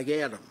God, like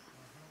Adam,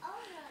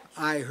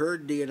 I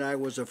heard thee and I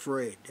was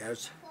afraid.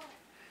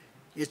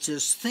 It's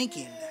his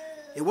thinking.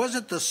 It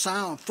wasn't the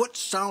sound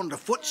of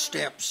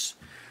footsteps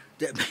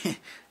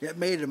that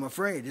made him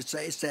afraid. It's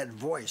that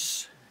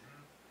voice.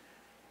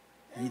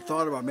 And he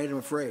thought about it, made him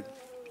afraid.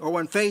 Or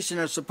when facing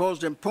a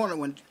supposed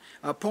opponent,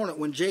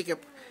 when Jacob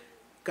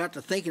got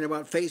to thinking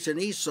about facing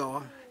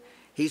Esau,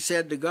 he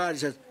said to God, he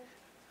said,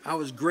 I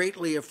was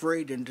greatly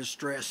afraid and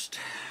distressed.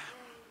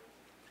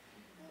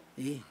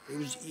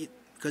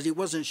 Because he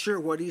wasn't sure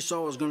what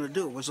Esau was going to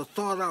do. It was a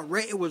thought out,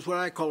 it was what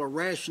I call a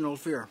rational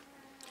fear.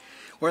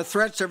 Or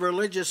threats of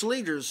religious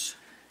leaders.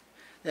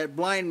 That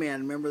blind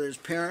man, remember his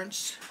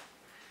parents?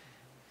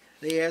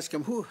 They asked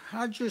him,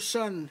 how'd your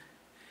son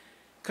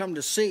come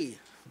to see?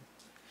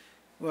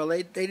 Well,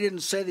 they didn't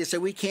say, they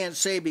said, we can't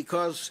say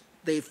because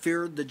they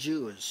feared the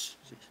Jews.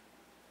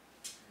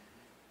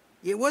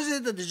 It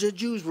wasn't that the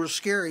Jews were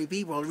scary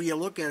people. When you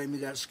look at them, you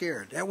got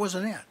scared. That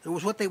wasn't it. It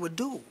was what they would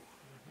do.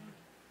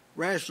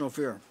 Rational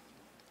fear.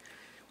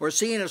 Or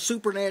seeing a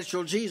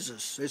supernatural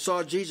Jesus. They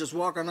saw Jesus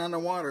walking on the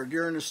water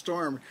during a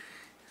storm.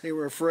 They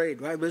were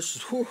afraid. Well,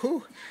 this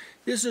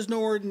is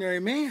no ordinary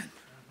man.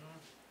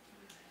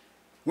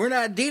 We're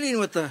not dealing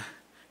with the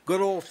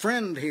good old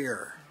friend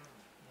here.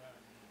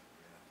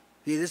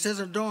 See, this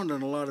hasn't dawned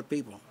on a lot of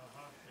people.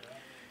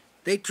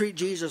 They treat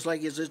Jesus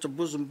like he's just a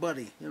bosom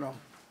buddy,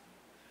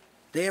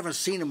 They haven't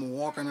seen him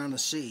walking on the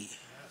sea.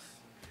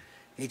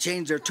 He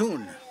changed their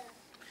tune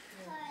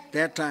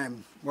that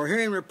time. We're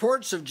hearing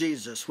reports of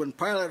Jesus. When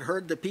Pilate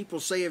heard the people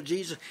say of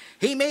Jesus,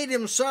 he made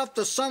himself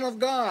the Son of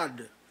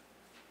God.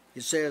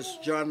 It says,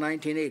 John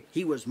 19:8,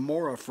 he was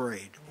more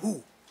afraid.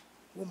 Who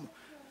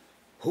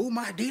am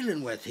I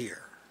dealing with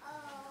here?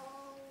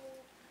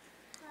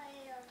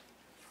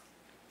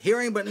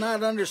 Hearing but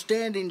not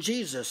understanding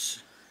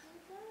Jesus.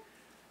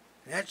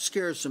 That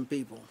scares some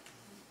people.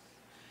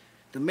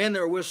 The men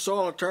that were with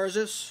Saul of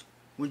Tarsus,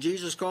 when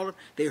Jesus called them,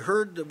 they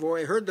heard the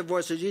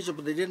voice of Jesus,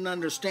 but they didn't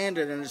understand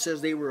it, and it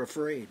says they were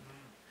afraid.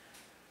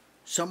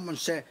 Someone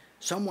said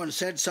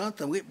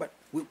something, but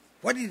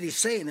what did he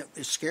say? And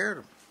it scared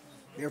them.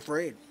 They're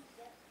afraid.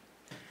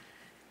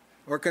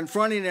 Or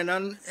confronting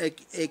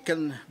a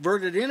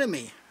converted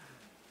enemy.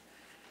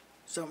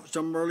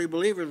 Some early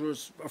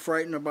believers were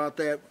frightened about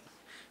that.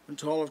 When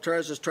Saul of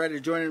Tarsus tried to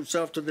join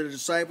himself to the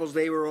disciples,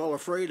 they were all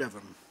afraid of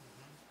him.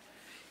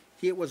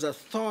 It was a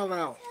thought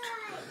out.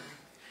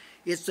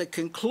 It's the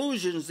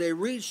conclusions they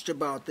reached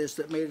about this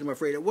that made him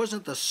afraid. It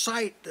wasn't the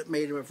sight that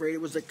made him afraid.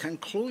 It was the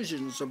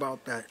conclusions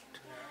about that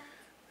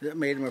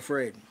made him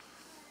afraid.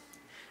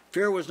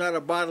 Fear was not a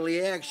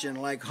bodily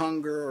action like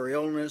hunger or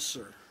illness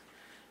or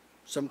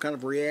some kind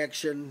of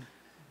reaction.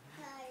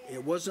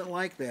 It wasn't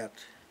like that.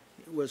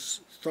 It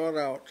was thought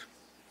out.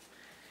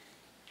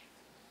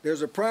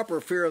 There's a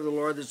proper fear of the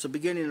Lord that's the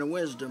beginning of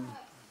wisdom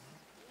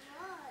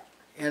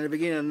and the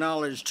beginning of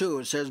knowledge too.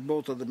 It says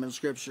both of them in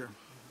Scripture.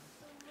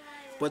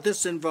 But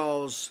this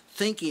involves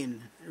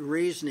thinking,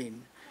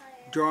 reasoning,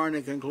 drawing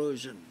a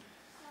conclusion.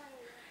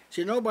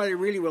 See, nobody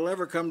really will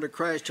ever come to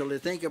Christ till they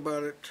think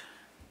about it,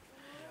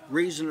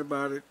 reason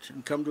about it,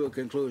 and come to a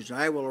conclusion.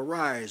 I will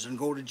arise and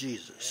go to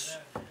Jesus.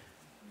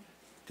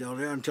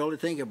 Until they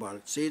think about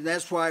it. See,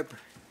 that's why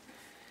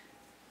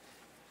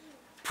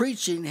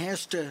preaching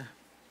has to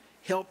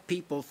help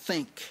people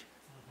think.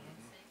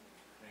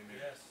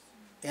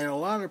 And a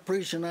lot of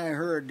preaching I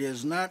heard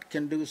is not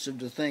conducive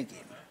to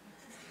thinking.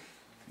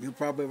 You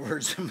probably have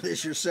heard some of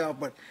this yourself,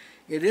 but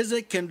it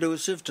isn't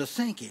conducive to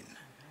thinking.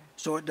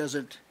 So it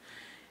doesn't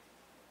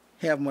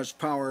have much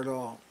power at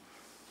all.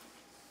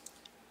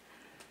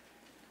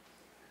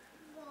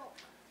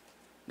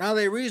 Now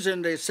they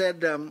reasoned, they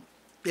said,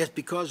 it's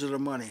because of the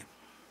money.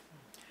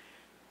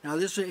 Now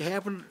this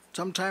happened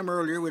sometime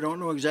earlier, we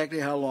don't know exactly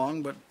how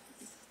long, but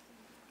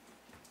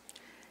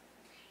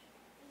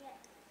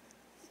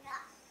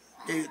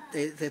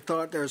they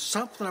thought there's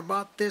something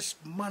about this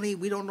money,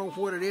 we don't know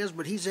what it is,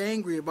 but he's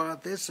angry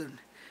about this. And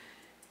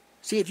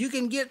see, if you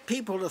can get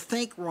people to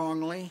think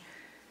wrongly,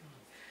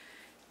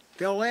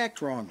 they'll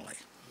act wrongly.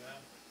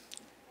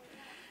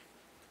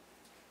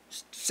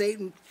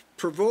 Satan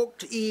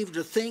provoked Eve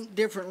to think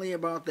differently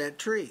about that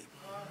tree.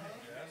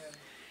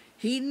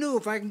 He knew,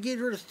 if I can get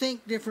her to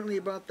think differently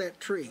about that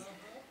tree,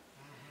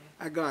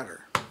 I got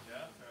her. All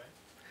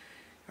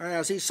right,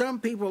 now see,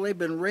 some people, they've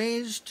been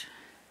raised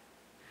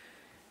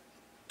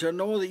to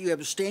know that you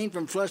abstain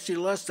from fleshly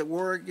lusts that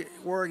war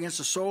against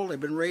the soul. They've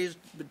been raised,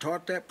 been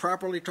taught that,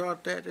 properly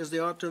taught that, as they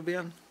ought to have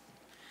been.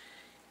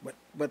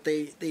 But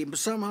they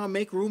somehow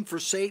make room for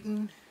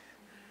Satan,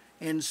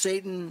 and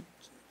Satan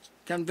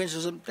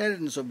convinces them that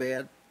isn't so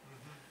bad.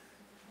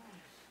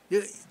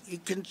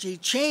 He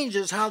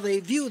changes how they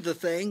view the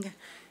thing,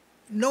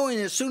 knowing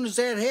as soon as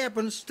that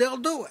happens, they'll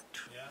do it.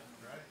 Yeah,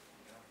 right.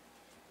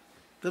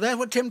 So that's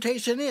what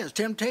temptation is.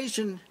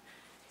 Temptation,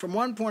 from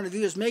one point of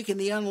view, is making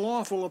the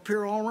unlawful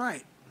appear all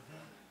right.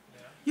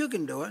 Yeah. You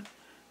can do it.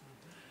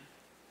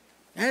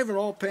 And if it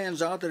all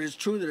pans out that it's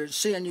true that it's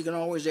sin, you can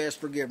always ask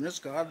forgiveness.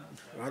 God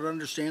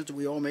understands that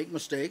we all make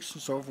mistakes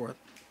and so forth.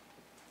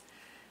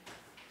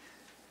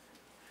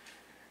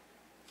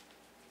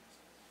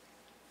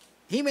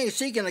 He may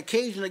seek an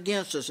occasion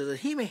against us.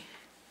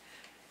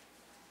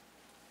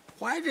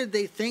 Why did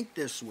they think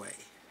this way?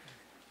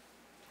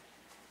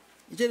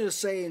 Instead of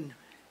saying,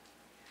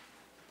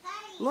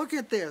 look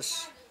at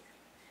this.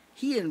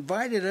 He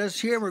invited us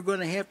here. We're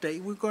going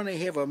to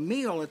have a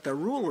meal at the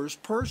ruler's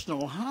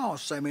personal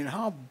house. I mean,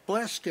 how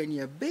blessed can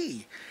you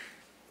be?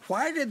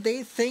 Why did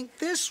they think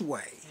this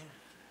way?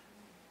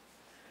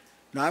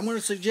 Now, I'm going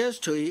to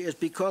suggest to you it's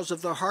because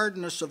of the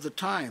hardness of the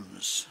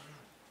times.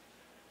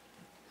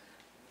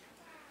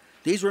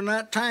 These were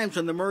not times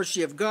when the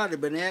mercy of God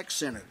had been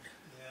accented.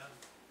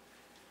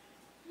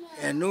 Yeah.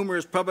 And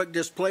numerous public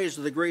displays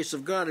of the grace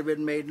of God had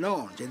been made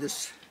known. See,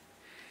 this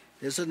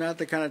is not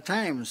the kind of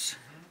times.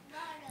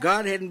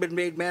 God hadn't been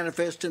made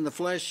manifest in the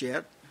flesh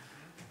yet.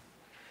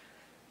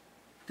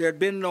 There had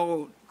been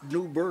no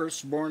new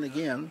births born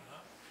again.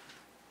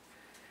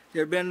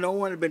 There had been no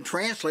one had been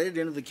translated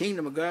into the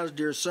kingdom of God's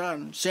dear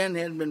Son. Sin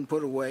hadn't been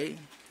put away.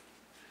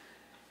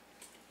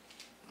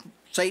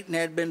 Satan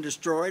had been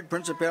destroyed,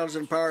 principalities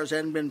and powers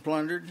hadn't been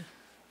plundered,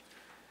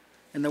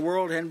 and the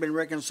world hadn't been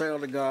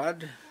reconciled to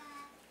God.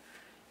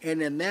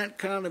 And in that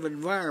kind of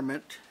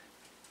environment,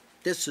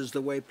 this is the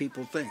way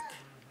people think.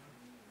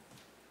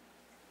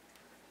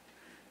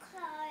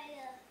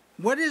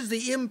 What is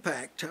the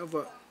impact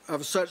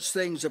of such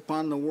things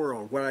upon the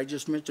world? What I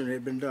just mentioned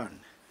had been done.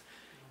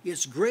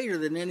 It's greater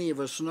than any of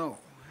us know.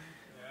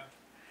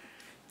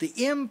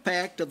 The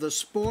impact of the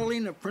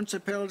spoiling of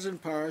principalities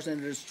and powers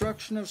and the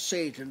destruction of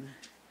Satan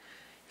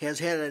has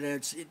had a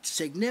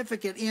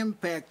significant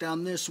impact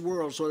on this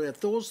world, so that if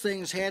those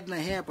things hadn't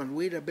happened,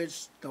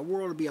 the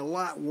world would be a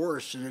lot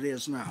worse than it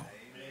is now.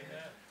 Amen.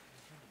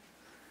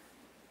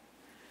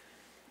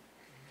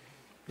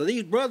 But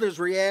these brothers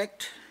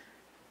react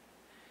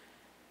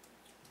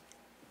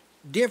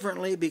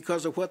differently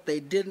because of what they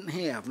didn't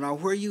have. Now,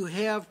 where you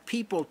have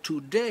people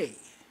today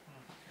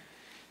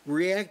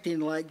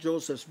reacting like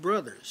Joseph's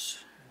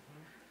brothers,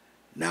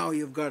 now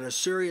you've got a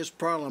serious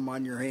problem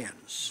on your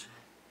hands,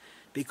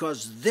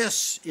 because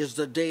this is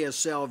the day of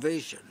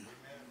salvation.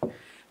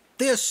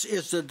 This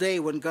is the day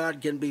when God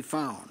can be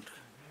found.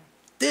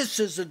 This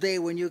is the day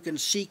when you can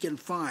seek and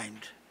find.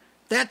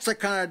 That's the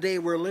kind of day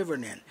we're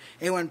living in.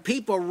 And when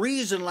people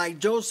reason like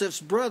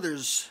Joseph's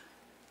brothers,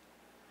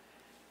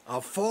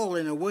 a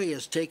falling away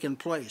has taken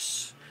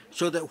place,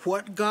 so that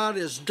what God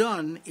has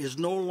done is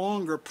no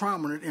longer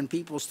prominent in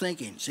people's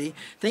thinking. See?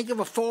 Think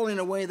of a falling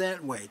away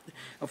that way.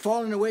 A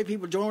falling away,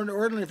 people don't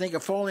ordinarily think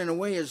of falling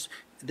away as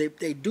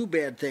they do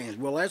bad things.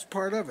 Well, that's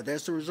part of it.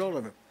 That's the result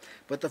of it.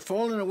 But the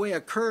falling away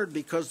occurred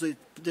because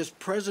this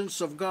presence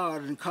of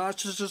God and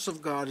consciousness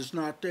of God is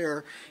not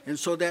there, and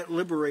so that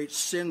liberates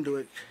sin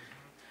to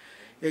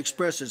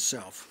express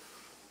itself.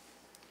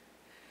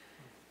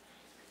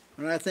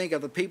 When I think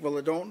of the people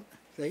that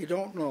they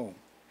don't know,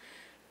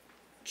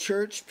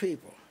 church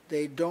people,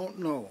 they don't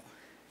know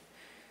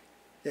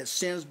that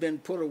sin's been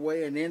put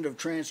away, an end of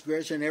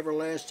transgression,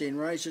 everlasting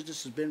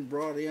righteousness has been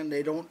brought in.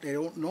 They don't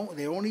know.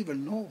 They don't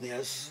even know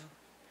this.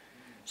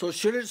 So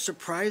should it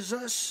surprise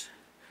us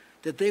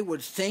that they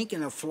would think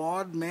in a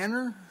flawed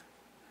manner?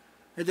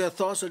 That their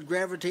thoughts would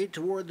gravitate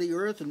toward the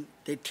earth and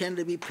they tend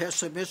to be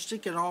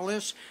pessimistic and all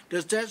this?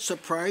 Does that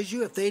surprise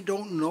you if they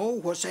don't know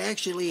what's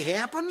actually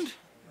happened?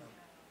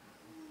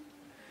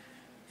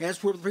 That's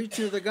for the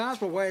preaching of the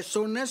gospel, why it's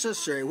so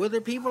necessary,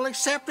 whether people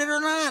accept it or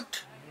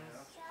not.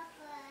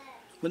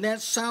 When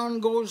that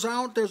sound goes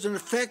out, there's an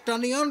effect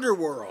on the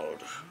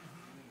underworld.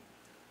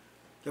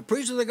 The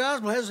preaching of the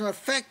gospel has an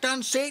effect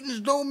on Satan's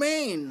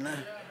domain.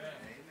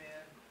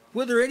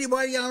 whether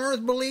anybody on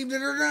earth believed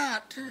it or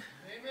not. Amen.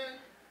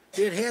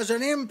 It has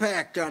an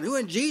impact on you.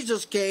 When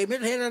Jesus came,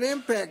 it had an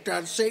impact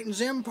on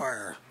Satan's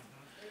empire.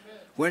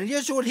 When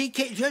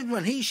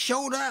he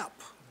showed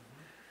up,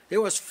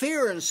 there was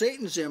fear in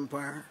Satan's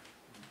empire.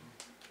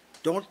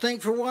 Don't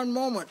think for one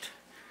moment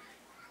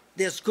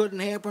this couldn't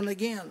happen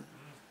again.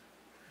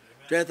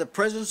 That the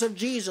presence of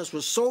Jesus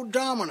was so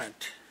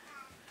dominant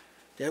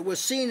that it was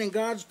seen in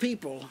God's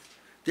people,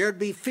 there'd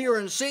be fear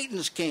in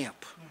Satan's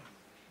camp.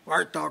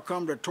 Art thou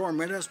come to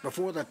torment us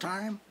before the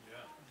time?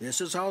 This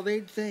is how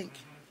they'd think.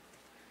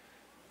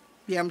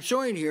 Yeah, I'm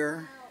showing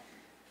here,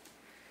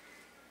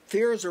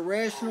 fear is a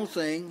rational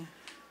thing,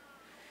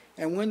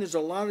 and when there's a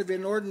lot of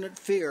inordinate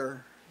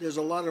fear, there's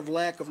a lot of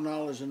lack of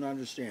knowledge and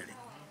understanding.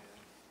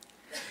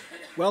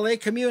 Well, they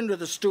communed with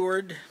the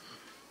steward.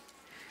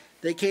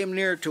 They came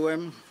near to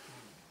him.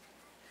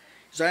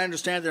 As I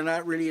understand, they're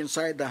not really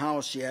inside the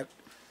house yet.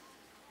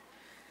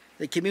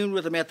 They communed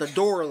with him at the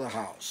door of the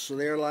house. So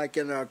they're like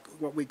in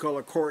what we call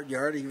a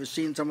courtyard. You've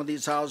seen some of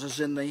these houses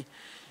in the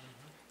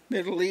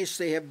Middle East.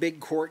 They have big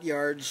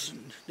courtyards.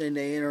 Then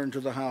they enter into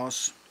the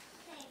house.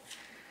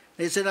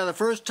 They said, now the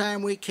first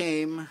time we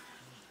came,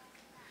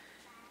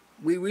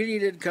 we really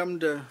did come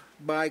to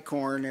buy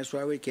corn. That's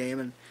why we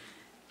came.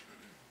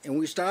 And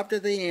we stopped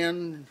at the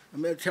inn.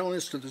 I'm telling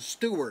this to the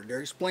steward.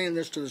 They're explaining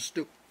this to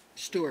the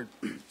steward.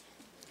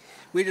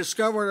 We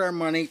discovered our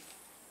money.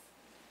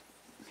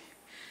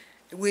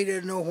 We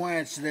didn't know why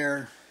it's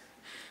there.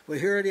 Well,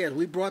 here it is.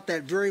 We brought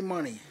that very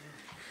money,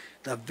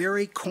 the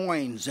very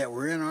coins that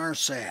were in our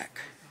sack.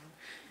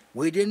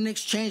 We didn't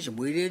exchange them.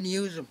 We didn't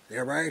use them.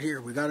 They're right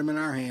here. We got them in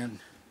our hand.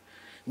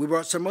 We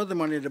brought some other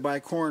money to buy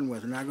corn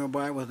with. We're not going to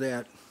buy it with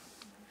that.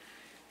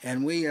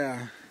 And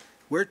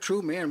we're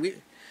true men.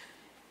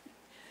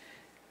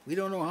 We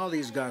don't know how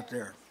these got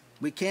there.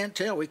 We can't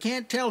tell. We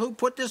can't tell who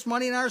put this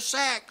money in our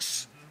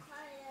sacks.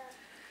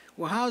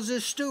 Well, how's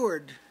this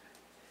steward?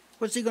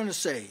 What's he going to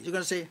say? He's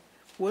going to say,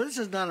 well, this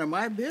is none of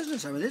my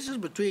business. I mean, this is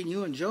between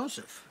you and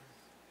Joseph.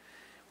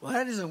 Well,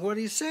 that isn't what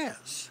he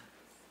says.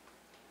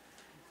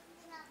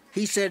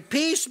 He said,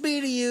 peace be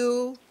to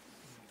you.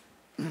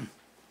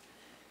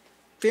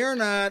 Fear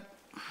not.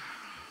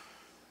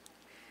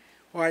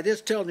 All right,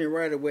 this tells me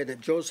right away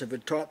that Joseph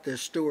had taught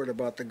this steward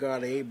about the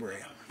God of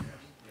Abraham.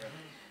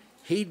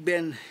 He'd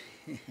been,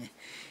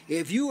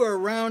 if you were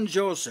around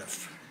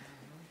Joseph,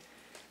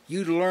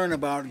 you'd learn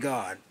about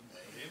God.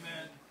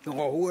 Amen.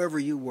 Or whoever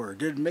you were. It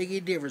didn't make any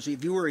difference.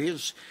 If you were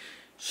his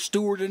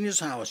steward in his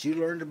house, you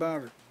learned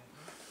about it.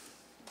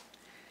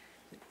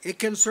 It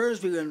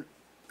concerns me when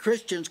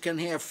Christians can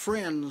have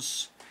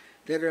friends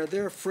that are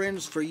their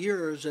friends for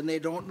years and they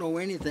don't know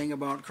anything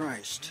about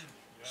Christ.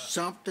 Yeah.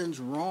 Something's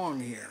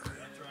wrong here.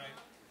 That's right.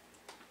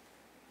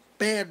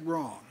 Bad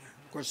wrong.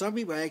 Of course, some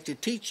people actually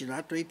teach you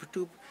not to be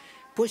too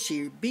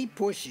pushy. Be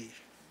pushy.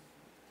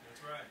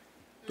 That's right.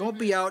 Don't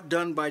be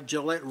outdone by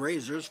Gillette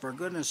razors, for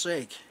goodness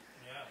sake.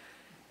 Yeah.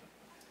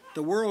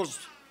 The world's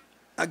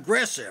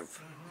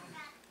aggressive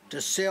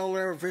to sell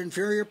their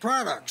inferior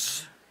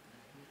products.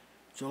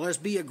 So let's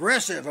be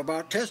aggressive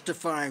about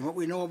testifying what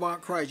we know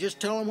about Christ. Just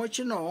tell them what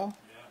you know.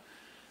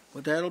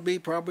 But that'll be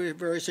probably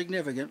very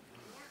significant.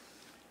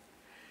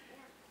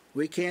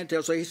 We can't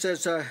tell. So he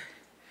says,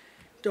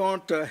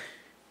 don't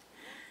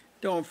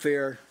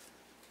fear.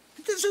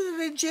 This is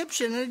an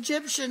Egyptian.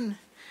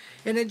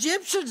 An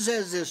Egyptian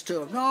says this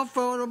to him. No,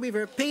 foe, don't be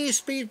fear.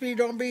 Peace, peace, peace.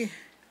 Don't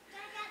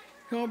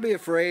be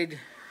afraid.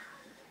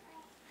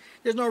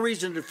 There's no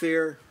reason to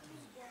fear.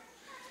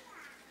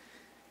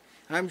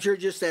 I'm sure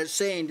just that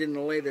saying didn't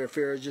allay their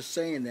fear. Just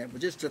saying that, but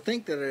just to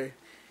think that an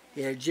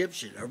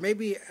Egyptian, or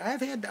maybe I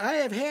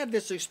have had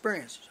this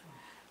experience.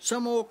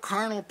 Some old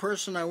carnal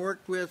person I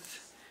worked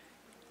with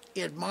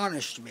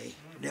admonished me.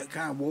 That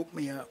kind of woke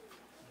me up.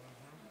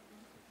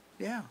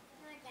 Yeah.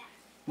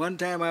 One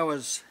time I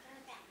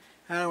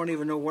don't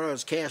even know what I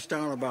was cast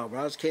down about, but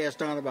I was cast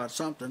down about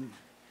something,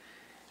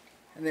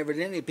 and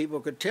evidently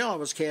people could tell I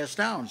was cast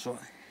down. So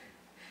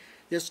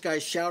this guy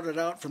shouted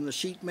out from the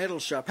sheet metal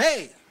shop,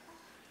 "Hey!"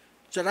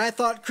 Said, I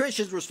thought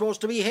Christians were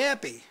supposed to be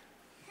happy.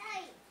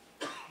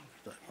 I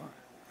thought, oh,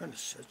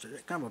 that's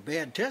kind of a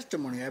bad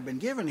testimony I've been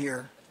given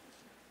here.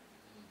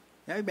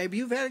 Yeah, maybe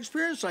you've had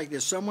experience like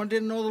this. Someone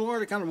didn't know the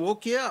Lord. It kind of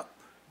woke you up.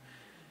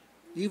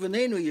 Even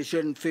they knew you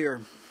shouldn't fear.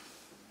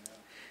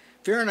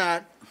 Fear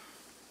not.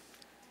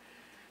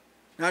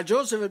 Now,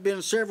 Joseph had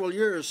been several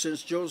years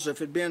since Joseph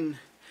had been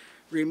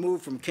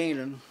removed from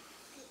Canaan.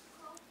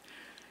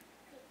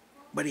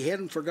 But he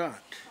hadn't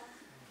forgot.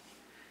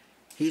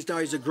 He's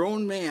a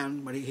grown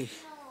man, but he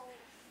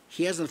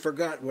hasn't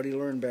forgot what he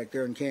learned back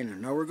there in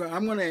Canaan. Now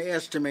I'm going to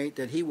estimate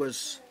that he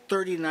was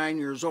 39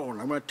 years old.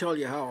 I'm going to tell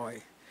you how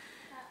I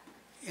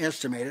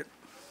estimate it.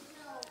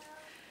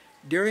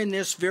 During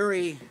this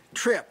very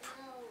trip,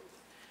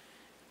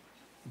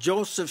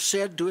 Joseph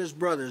said to his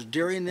brothers,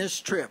 during this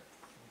trip,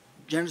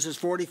 Genesis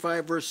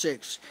 45, verse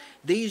 6,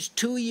 these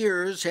 2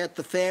 years hath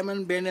the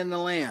famine been in the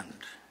land.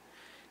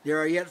 There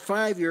are yet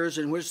 5 years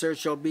in which there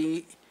shall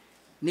be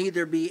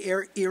neither be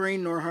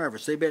earing nor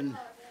harvest. They've been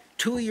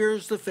 2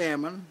 years the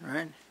famine,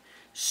 right?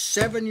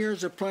 7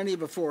 years of plenty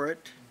before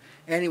it,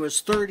 and he was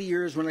 30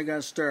 years when it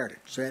got started.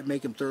 So that'd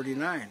make him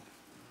 39,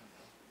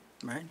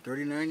 right?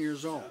 39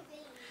 years old.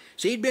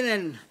 So he'd been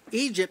in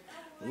Egypt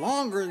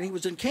longer than he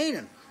was in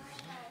Canaan.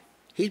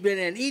 He'd been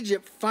in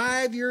Egypt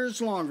 5 years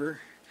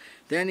longer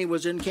than he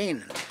was in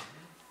Canaan.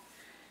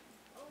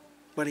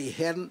 But he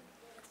hadn't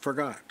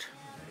forgot.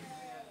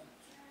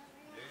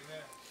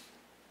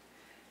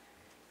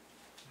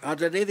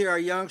 Today there are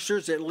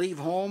youngsters that leave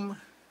home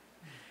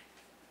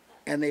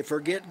and they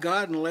forget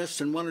God in less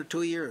than 1 or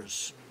 2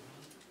 years.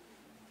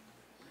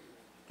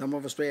 Some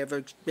of us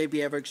maybe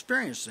have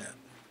experienced that.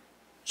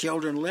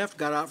 Children left,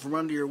 got out from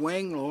under your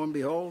wing, lo and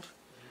behold,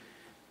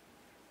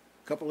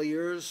 a couple of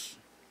years,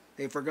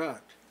 they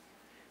forgot.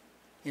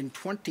 In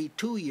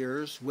 22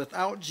 years,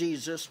 without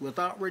Jesus,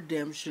 without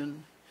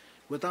redemption,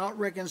 without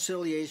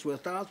reconciliation,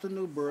 without the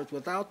new birth,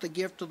 without the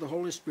gift of the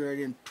Holy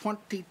Spirit, in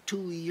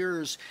 22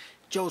 years,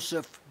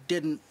 Joseph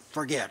didn't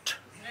forget.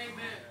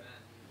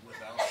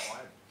 Without a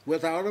Bible.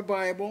 Without a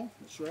Bible,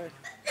 that's right.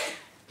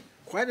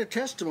 Quite a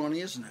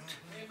testimony, isn't it?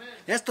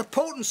 That's the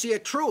potency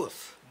of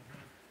truth.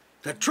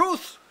 The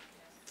truth,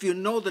 if you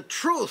know the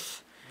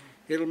truth,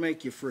 it'll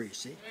make you free,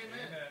 see?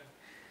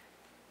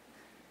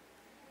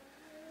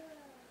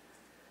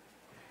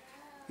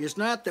 It's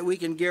not that we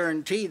can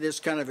guarantee this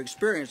kind of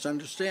experience.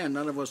 Understand,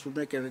 none of us would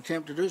make an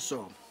attempt to do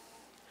so.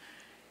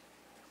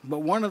 But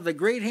one of the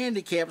great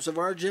handicaps of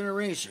our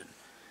generation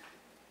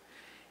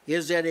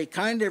is that a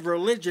kind of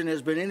religion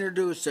has been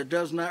introduced that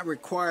does not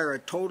require a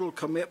total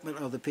commitment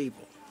of the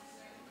people.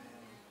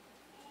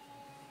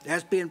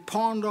 That's being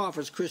pawned off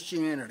as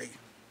Christianity.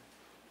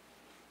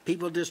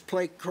 People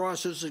display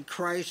crosses and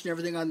Christ and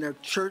everything on their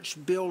church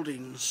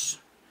buildings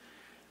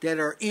that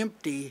are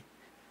empty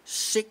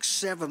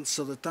 6/7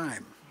 of the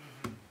time.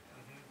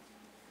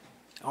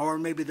 Or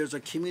maybe there's a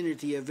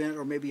community event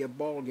or maybe a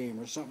ball game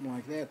or something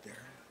like that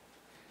there.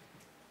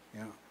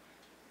 Yeah.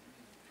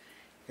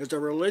 There's a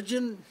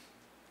religion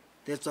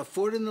that's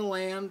afoot in the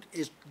land,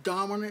 is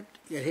dominant,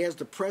 it has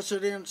the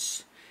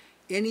precedence.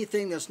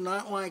 Anything that's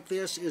not like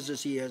this is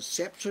the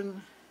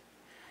exception.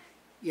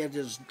 It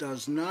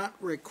does not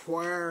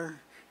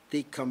require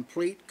the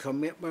complete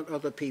commitment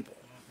of the people.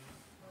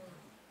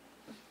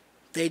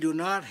 They do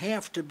not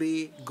have to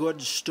be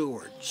good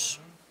stewards.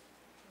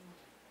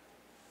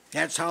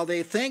 That's how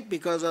they think,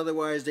 because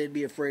otherwise they'd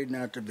be afraid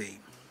not to be. And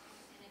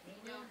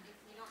if you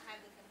don't have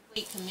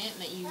the complete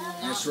commitment, you will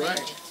not. That's make right.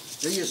 it.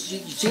 So you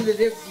see the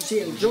difference. You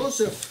see, in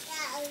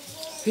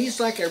Joseph, he's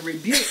like a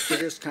rebuke to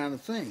this kind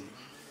of thing.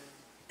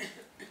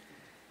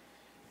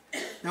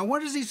 Now,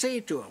 what does he say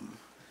to him?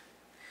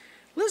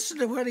 Listen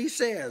to what he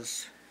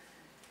says.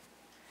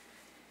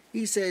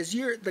 He says,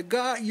 your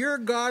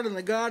God and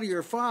the God of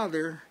your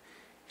father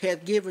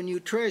hath given you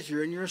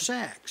treasure in your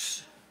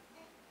sacks.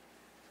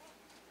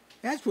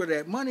 That's where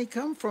that money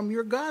come from.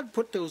 Your God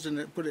put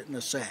it in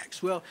the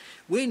sacks. Well,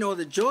 we know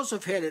that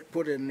Joseph had it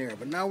put in there,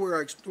 but now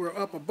we're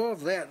up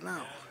above that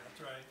now.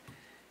 That's right.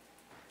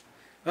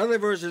 Other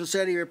versions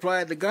said, he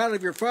replied, the God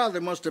of your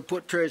father must have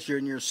put treasure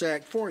in your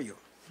sack for you.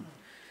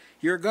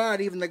 Your God,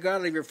 even the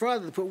God of your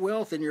father, put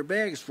wealth in your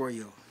bags for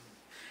you.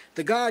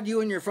 The God you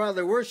and your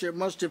father worship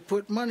must have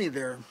put money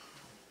there.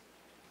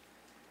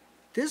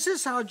 This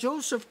is how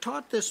Joseph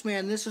taught this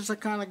man. This is the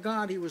kind of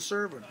God he was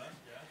serving.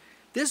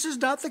 This is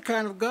not the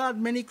kind of God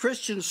many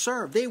Christians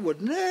serve. They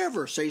would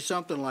never say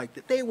something like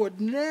that. They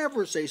would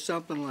never say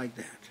something like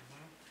that.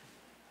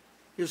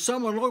 If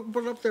someone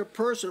opened up their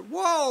purse and,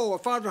 whoa, I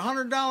found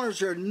 $100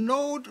 here,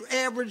 no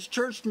average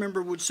church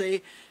member would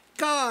say,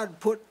 God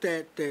put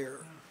that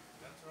there.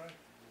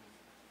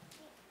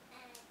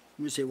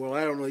 You say, well,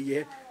 I don't know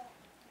yet.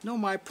 No,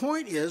 my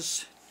point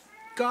is,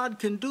 God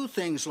can do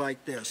things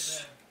like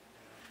this.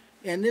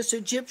 And this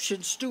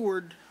Egyptian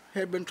steward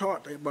had been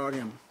taught about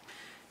him.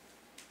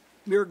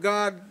 Your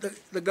God,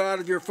 the God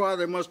of your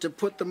father, must have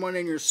put the money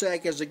in your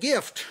sack as a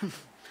gift.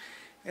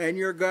 And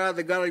your God,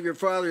 the God of your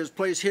father, has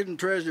placed hidden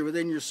treasure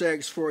within your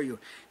sacks for you.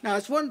 Now,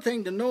 it's one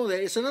thing to know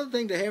that. It's another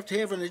thing to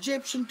have an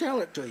Egyptian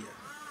tell it to you.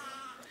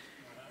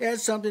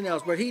 That's something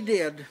else. But he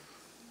did.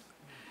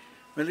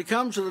 When it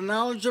comes to the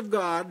knowledge of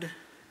God,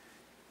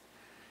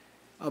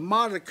 a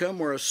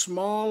modicum or a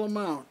small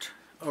amount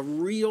of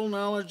real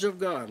knowledge of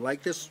God,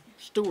 like this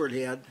steward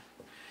had,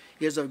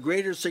 is of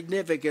greater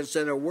significance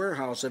than a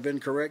warehouse of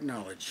incorrect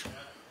knowledge.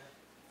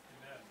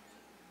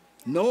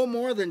 No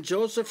more than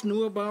Joseph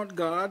knew about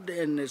God,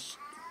 and this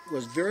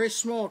was very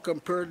small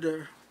compared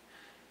to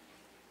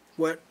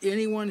what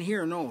anyone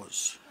here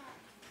knows.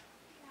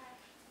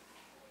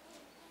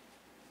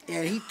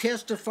 And he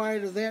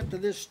testified of that to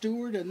this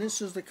steward, and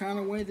this is the kind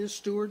of way this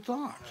steward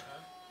thought.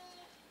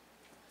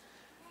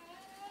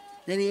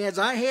 Then he adds,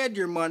 I had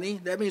your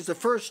money. That means the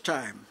first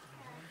time.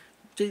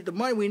 See, the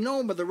money we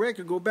know, but the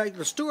record go back.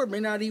 The steward may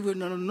not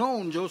even have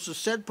known Joseph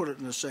said put it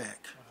in the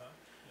sack.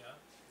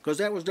 Because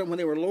that was done when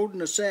they were loading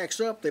the sacks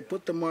up. They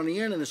put the money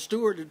in, and the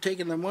steward had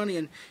taken the money.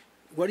 And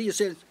what do you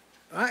say?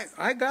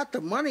 I got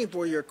the money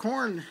for your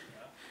corn.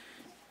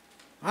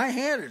 I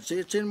had it. See,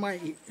 it's in my,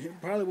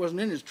 it probably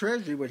wasn't in his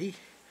treasury, but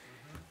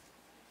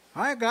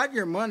I got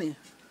your money.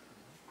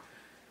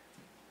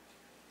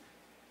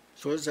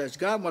 So it says,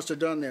 God must have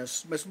done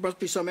this. Must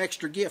be some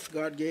extra gift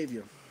God gave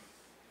you.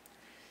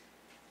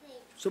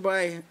 So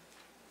by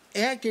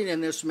acting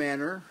in this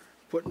manner,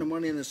 putting the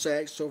money in the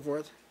sack, so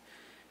forth,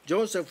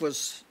 Joseph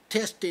was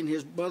testing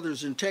his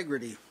brother's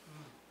integrity.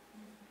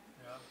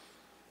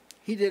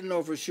 He didn't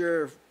know for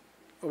sure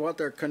about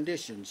their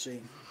condition,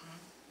 see.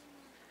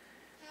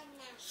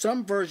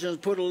 Some versions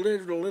put a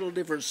little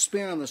different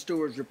spin on the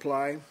steward's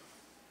reply.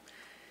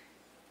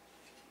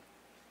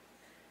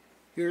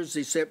 Here's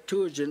the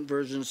Septuagint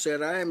version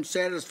said, I am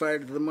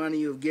satisfied with the money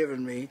you have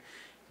given me,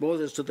 both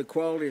as to the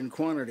quality and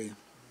quantity.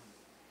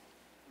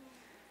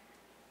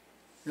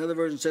 Another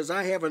version says,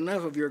 I have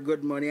enough of your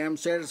good money. I'm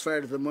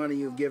satisfied with the money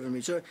you've given me.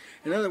 So,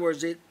 in other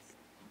words,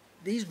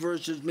 these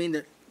verses mean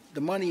that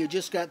the money you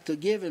just got to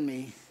giving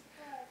me,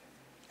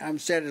 I'm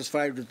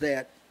satisfied with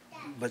that.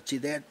 But see,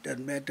 that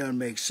doesn't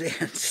make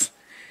sense.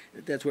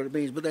 That's what it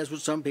means. But that's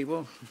what some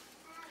people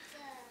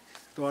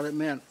thought it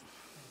meant.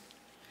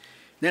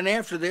 Then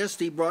after this,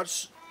 he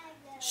brought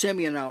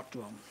Simeon out to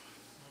him.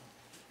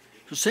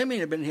 So Simeon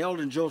had been held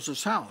in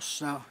Joseph's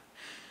house. Now,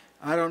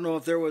 I don't know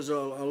if there was a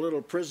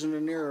little prison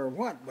in there or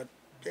what, but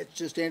it's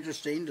just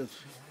interesting to,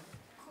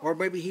 or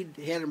maybe he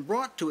had him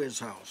brought to his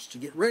house to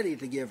get ready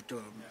to give to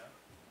him.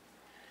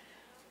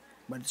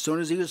 But as soon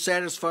as he was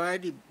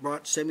satisfied, he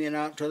brought Simeon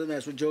out to them.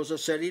 That's what Joseph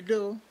said he'd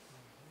do.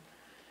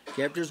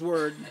 Kept his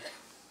word.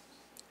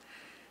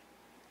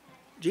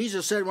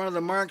 Jesus said one of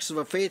the marks of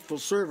a faithful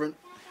servant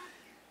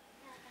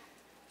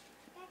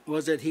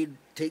was that he'd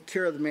take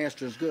care of the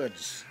master's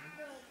goods.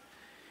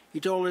 He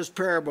told this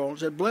parable,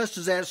 said, blessed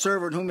is that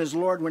servant whom his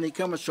Lord, when he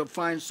cometh, shall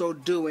find so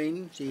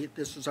doing. See,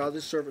 this is how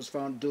this servant's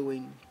found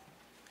doing.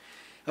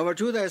 Of a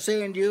truth I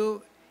say unto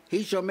you,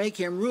 he shall make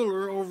him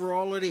ruler over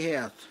all that he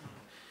hath.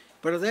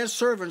 But if that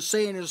servant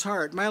say in his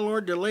heart, my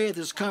Lord delayeth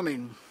his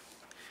coming,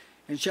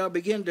 and shall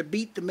begin to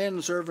beat the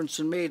men servants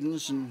and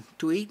maidens, and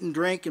to eat and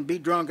drink and be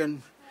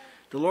drunken,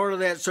 the Lord of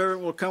that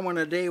servant will come on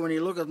a day when he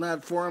looketh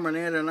not for him, and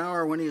at an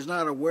hour when he is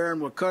not aware,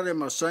 and will cut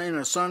him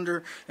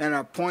asunder, and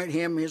appoint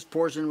him his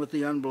portion with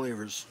the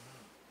unbelievers.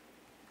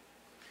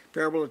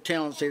 Parable of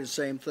talents say the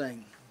same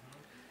thing.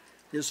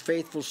 This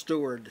faithful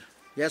steward.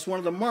 That's one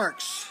of the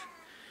marks.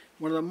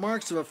 One of the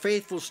marks of a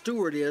faithful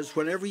steward is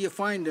whenever you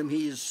find him,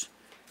 he's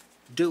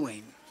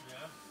doing.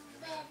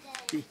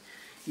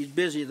 He's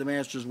busy at the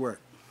master's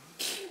work.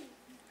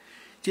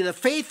 See, the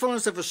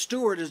faithfulness of a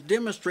steward is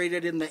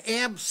demonstrated in the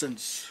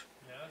absence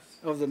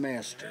of the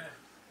master.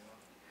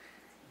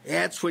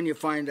 That's when you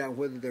find out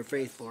whether they're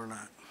faithful or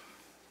not.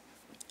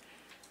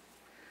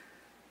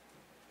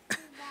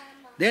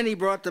 Then he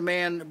brought the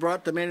men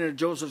into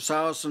Joseph's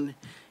house, and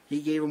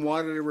he gave them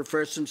water to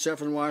refresh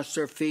themselves and wash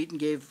their feet, and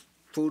gave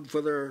food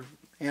for their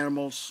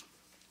animals.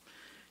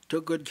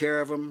 Took good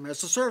care of them.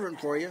 That's a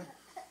servant for you.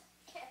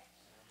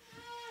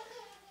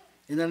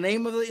 In the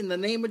name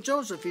of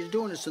Joseph, he's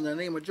doing this in the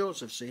name of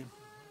Joseph. See,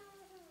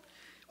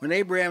 when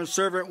Abraham's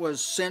servant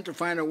was sent to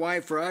find a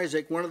wife for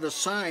Isaac, one of the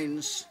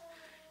signs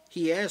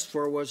he asked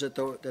for was that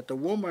the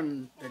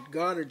woman that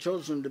God had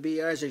chosen to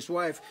be Isaac's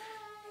wife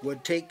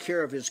would take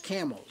care of his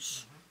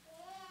camels.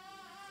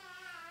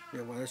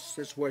 Yeah, well,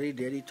 that's what he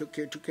did. He took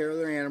care of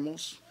their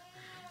animals.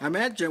 I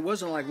imagine it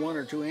wasn't like one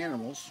or two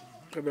animals.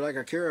 It could be like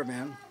a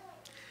caravan.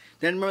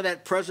 Then remember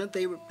that present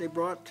they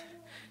brought?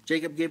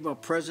 Jacob gave them a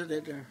present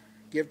to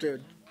give to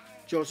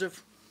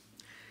Joseph.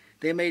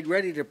 They made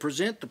ready to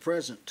present the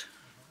present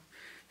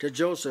to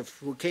Joseph,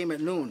 who came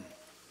at noon.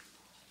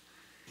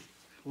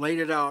 Laid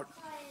it out.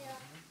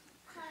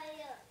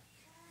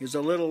 Here's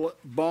a little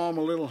balm,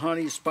 a little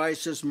honey,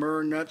 spices,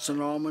 myrrh, nuts,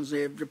 and almonds.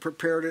 They had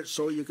prepared it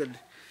so you could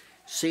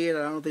see it. I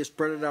don't know if they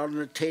spread it out on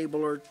the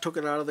table or took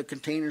it out of the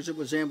containers it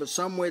was in, but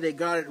some way they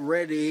got it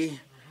ready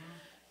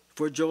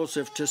for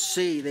Joseph to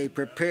see. They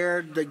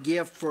prepared the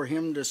gift for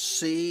him to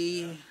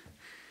see.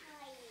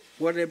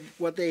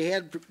 What they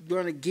had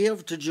going to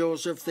give to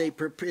Joseph, they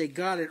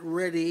got it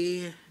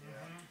ready.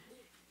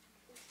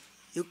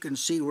 You can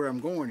see where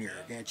I'm going here,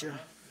 can't you?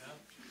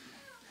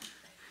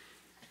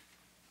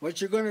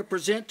 What you're going to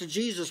present to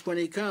Jesus when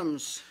he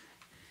comes,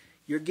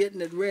 you're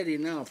getting it ready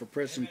now for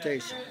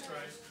presentation.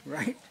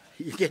 Right?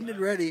 You're getting it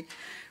ready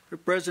for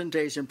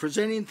presentation.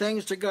 Presenting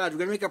things to God. We're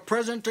going to make a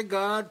present to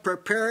God.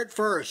 Prepare it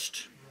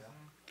first.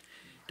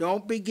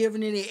 Don't be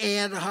giving any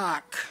ad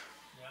hoc.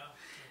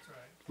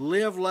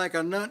 Live like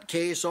a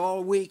nutcase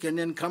all week and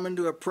then come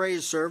into a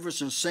praise service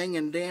and sing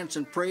and dance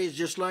and praise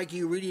just like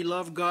you really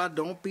love God.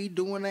 Don't be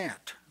doing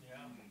that.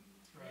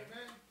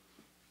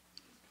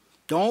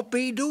 Don't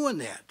be doing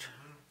that.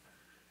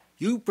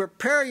 You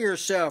prepare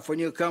yourself when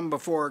you come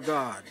before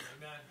God.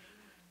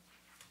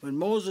 When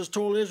Moses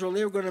told Israel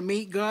they were going to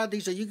meet God, he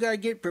said, you got to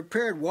get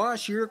prepared.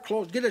 Wash your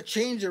clothes. Get a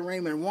change of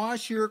raiment.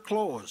 Wash your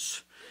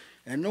clothes.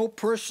 And no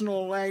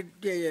personal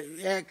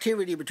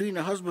activity between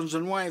the husbands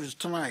and wives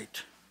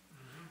tonight.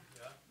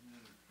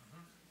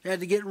 You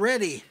had to get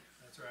ready.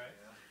 That's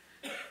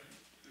right.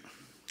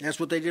 That's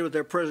what they did with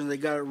their present. They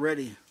got it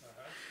ready.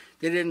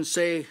 They didn't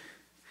say,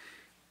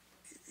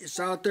 it's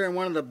out there in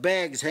one of the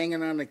bags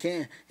hanging on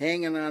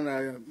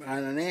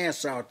an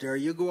ass out there.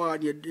 You go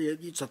out,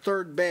 it's a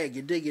third bag.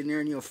 You dig in there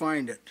and you'll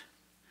find it.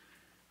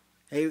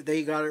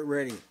 They got it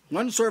ready.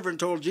 One servant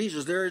told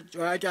Jesus, "There,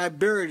 I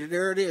buried it.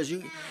 There it is.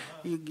 You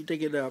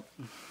dig it up."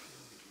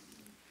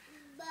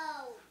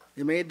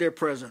 They made their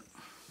present,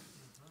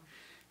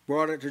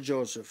 brought it to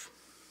Joseph.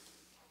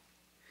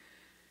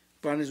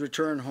 On his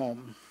return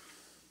home,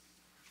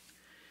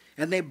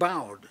 and they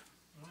bowed.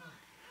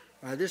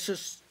 This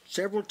is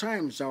several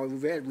times now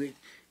we've had.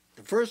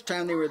 The first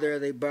time they were there,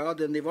 they bowed.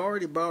 Then they've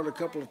already bowed a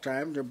couple of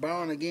times. They're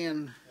bowing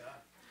again,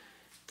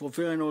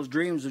 fulfilling those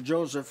dreams of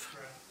Joseph.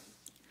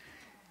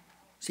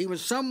 See, when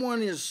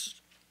someone is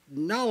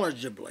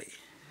knowledgeably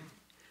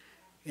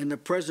in the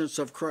presence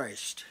of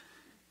Christ,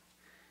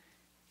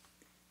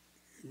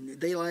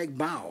 they like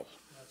bow.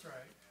 That's right.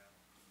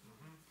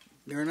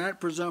 They're not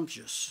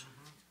presumptuous.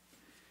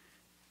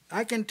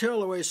 I can tell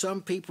the way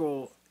some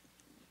people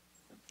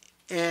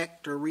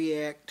act or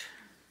react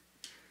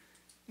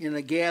in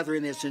a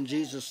gathering that's in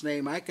Jesus'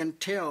 name. I can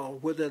tell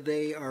whether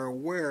they are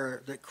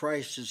aware that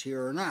Christ is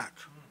here or not.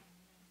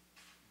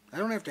 I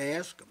don't have to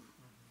ask them.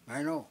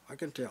 I know. I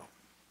can tell.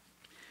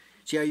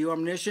 See, are you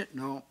omniscient?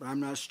 No, I'm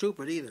not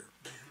stupid either.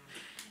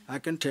 I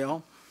can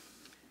tell.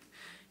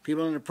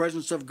 People in the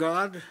presence of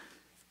God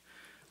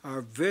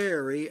are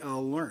very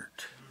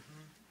alert.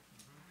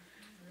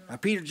 Now,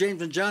 Peter,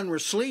 James, and John were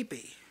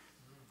sleepy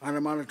on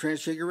the Mount of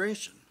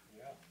Transfiguration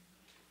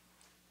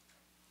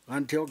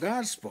until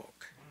God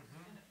spoke.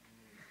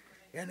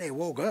 And they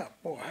woke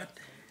up. Boy,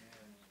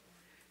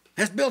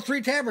 let's build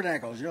 3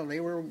 tabernacles. You know, they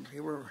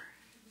were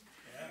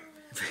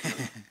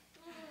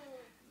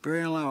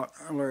very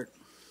alert.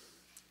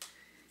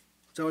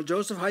 So,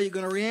 Joseph, how are you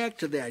going to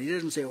react to that? He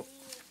didn't say,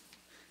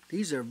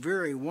 these are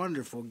very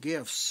wonderful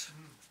gifts.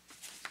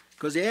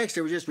 Because they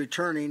actually were just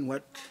returning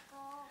what,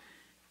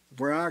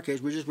 for our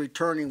case, we're just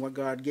returning what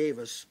God gave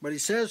us. But he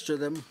says to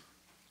them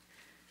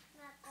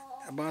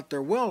about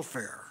their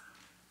welfare.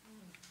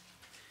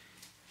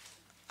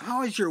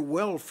 How is your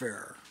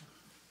welfare?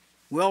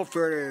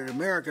 Welfare in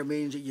America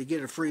means that you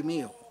get a free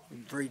meal,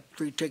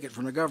 free ticket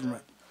from the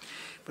government.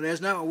 But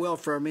that's not what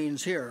welfare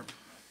means here.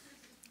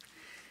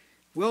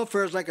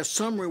 Welfare is like a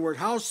summary word.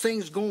 How's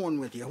things going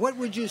with you? What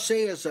would you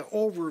say is an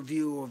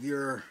overview of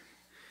your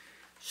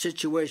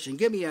situation?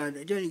 Give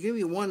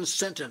me one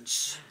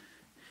sentence.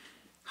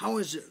 How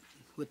is it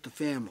with the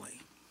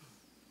family?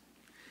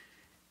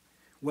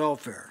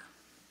 Welfare.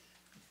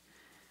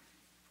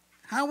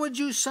 How would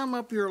you sum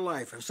up your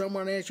life? If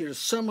someone asked you to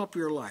sum up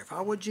your life,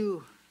 how would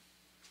you?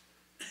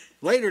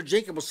 Later,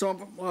 Jacob will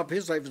sum up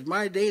his life as,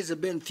 my days have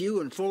been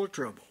few and full of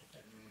trouble.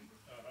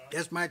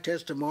 That's my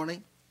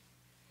testimony.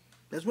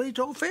 That's what he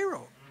told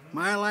Pharaoh.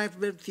 My life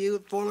has been few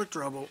and full of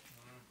trouble.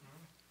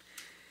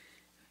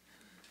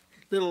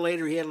 A little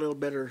later, he had a little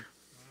better,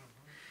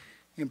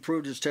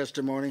 improved his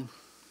testimony.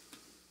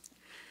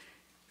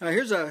 Now,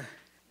 here's a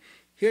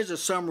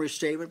summary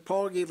statement.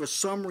 Paul gave a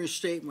summary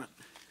statement.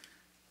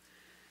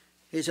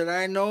 He said,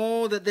 I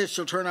know that this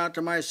shall turn out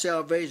to my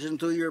salvation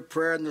through your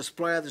prayer and the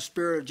supply of the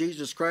Spirit of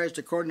Jesus Christ,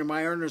 according to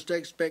my earnest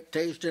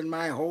expectation and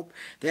my hope,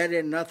 that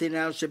in nothing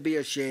else should be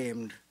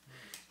ashamed.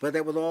 But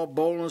that with all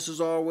boldness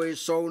as always,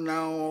 so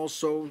now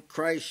also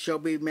Christ shall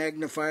be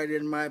magnified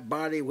in my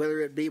body, whether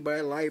it be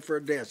by life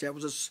or death. That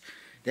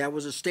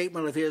was a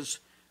statement of his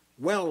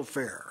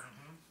welfare.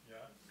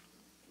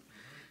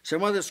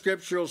 Some other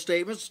scriptural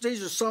statements,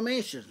 these are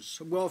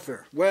summations of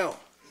welfare. Well,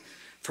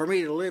 for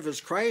me to live is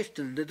Christ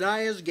and to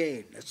die is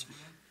gain. That's a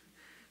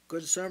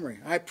good summary.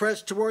 I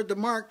press toward the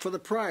mark for the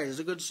prize.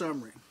 A good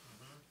summary.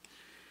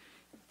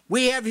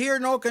 We have here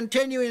no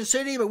continuing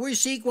city, but we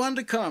seek one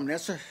to come.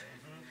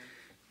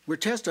 We're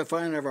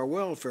testifying of our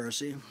welfare,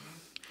 see.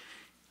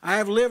 I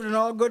have lived in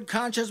all good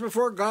conscience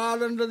before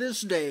God unto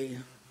this day.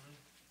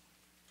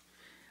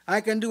 I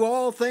can do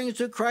all things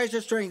through Christ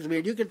that strengthens me.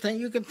 And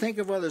you can think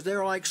of others.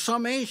 They're like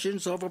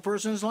summations of a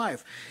person's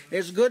life.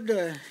 It's good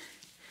to,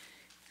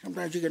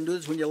 sometimes you can do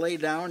this when you lay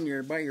down,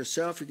 you're by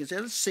yourself. You can say,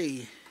 let's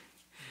see,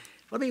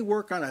 let me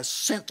work on a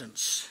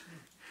sentence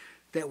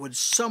that would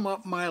sum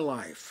up my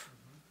life.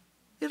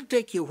 It'll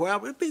take you a while,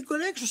 but it'll be a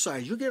good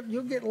exercise. You'll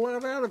get a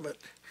lot out of it.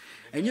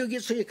 And you'll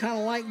get so you kind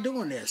of like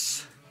doing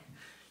this.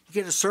 You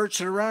get to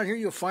searching around here,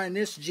 you'll find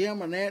this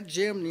gem and that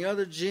gem and the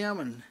other gem.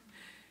 And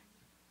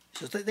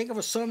so think of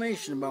a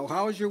summation about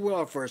how is your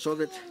welfare, so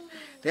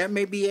that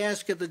may be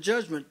asked at the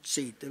judgment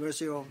seat. They may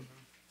say, well,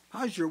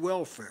 how's your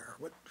welfare?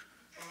 What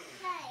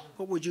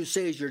would you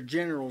say is your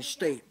general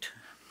state?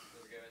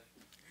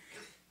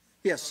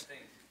 Yes?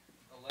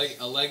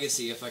 A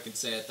legacy, if I can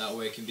say it that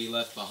way, can be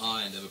left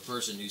behind of a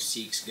person who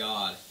seeks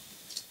God.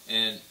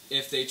 And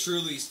if they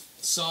truly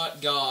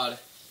sought God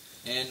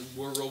and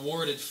were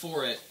rewarded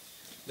for it,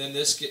 then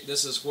this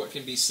is what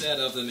can be said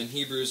of them in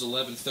Hebrews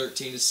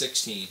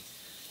 11:13-16.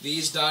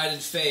 These died in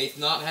faith,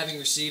 not having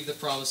received the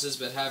promises,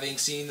 but having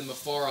seen them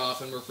afar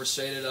off, and were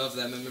persuaded of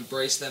them, and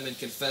embraced them, and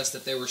confessed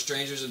that they were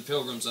strangers and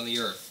pilgrims on the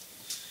earth.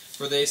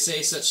 For they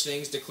say such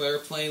things, declare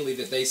plainly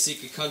that they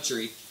seek a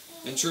country.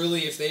 And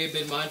truly, if they had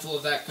been mindful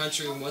of that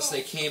country once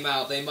they came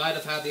out, they might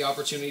have had the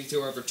opportunity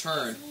to have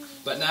returned.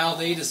 But now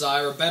they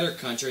desire a better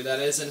country, that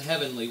is in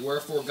heavenly.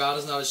 Wherefore God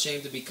is not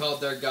ashamed to be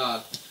called their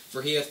God,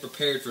 for he hath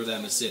prepared for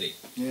them a city.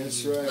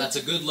 That's right. That's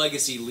a good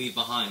legacy to leave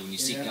behind when you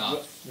seek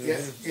God.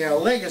 Yeah,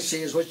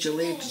 legacy is what you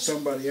leave to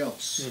somebody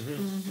else.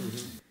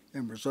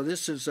 Remember, so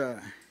this is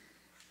a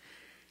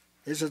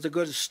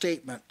good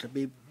statement to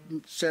be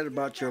said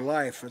about your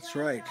life. That's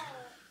right.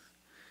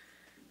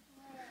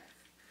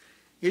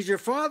 Is your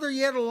father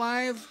yet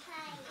alive?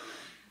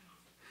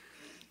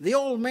 The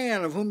old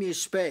man of whom you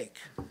spake,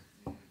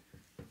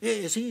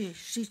 is he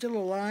still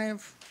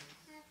alive?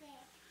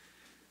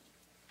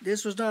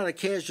 This was not a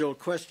casual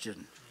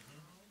question.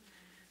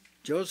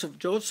 Joseph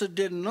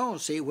didn't know,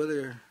 see,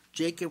 whether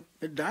Jacob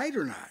had died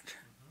or not.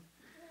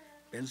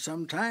 Been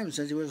some time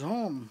since he was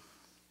home.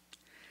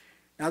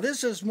 Now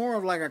this is more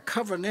of like a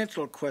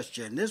covenantal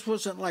question. This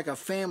wasn't like a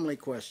family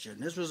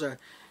question. This was a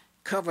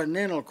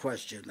covenantal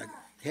question. It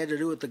had to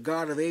do with the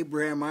God of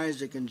Abraham,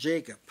 Isaac, and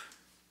Jacob.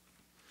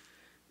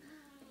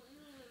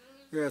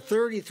 There are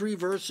 33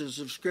 verses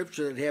of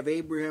Scripture that have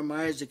Abraham,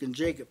 Isaac, and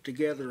Jacob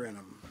together in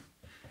them.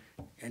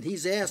 And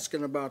he's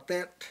asking about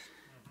that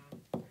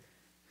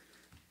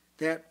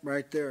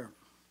right there.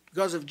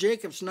 Because if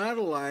Jacob's not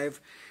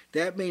alive,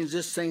 that means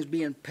this thing's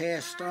being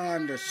passed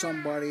on to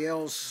somebody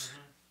else.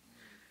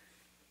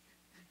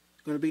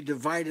 It's going to be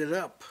divided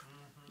up.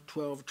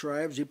 12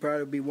 tribes. He'd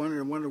probably be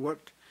wondering what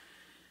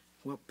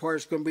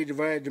part's going to be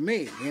divided to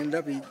me. End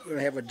up, he's going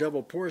to have a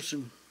double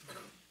portion.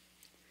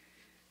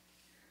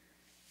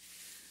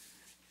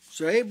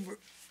 So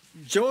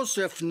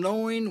Joseph,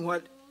 knowing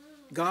what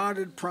God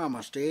had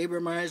promised to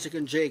Abraham, Isaac,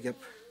 and Jacob,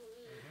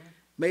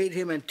 made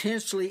him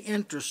intensely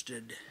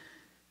interested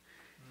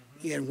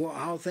in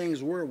how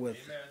things were with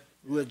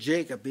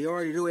Jacob. He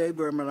already knew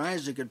Abraham and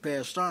Isaac had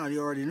passed on. He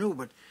already knew,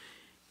 but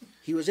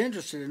he was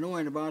interested in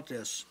knowing about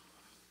this.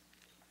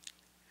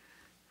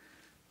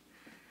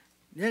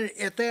 Then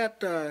at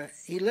that,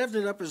 he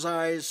lifted up his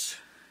eyes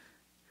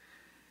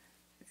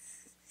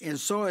and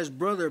saw his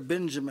brother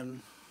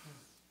Benjamin.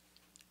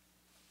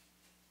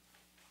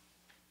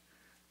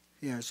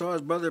 Yeah, saw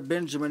his brother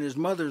Benjamin, his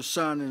mother's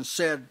son, and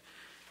said,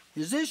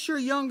 "Is this your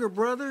younger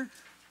brother,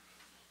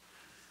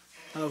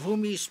 of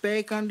whom ye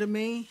spake unto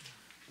me?"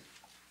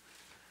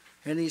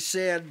 And he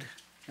said,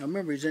 now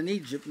remember, he's in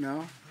Egypt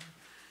now,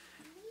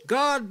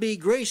 "God be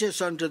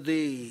gracious unto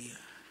thee,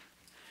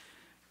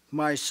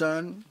 my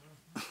son."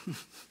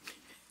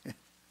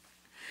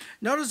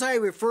 Notice how he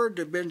referred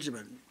to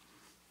Benjamin.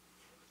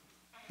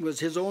 He was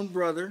his own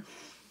brother.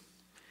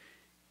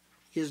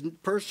 His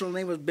personal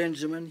name was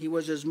Benjamin. He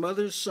was his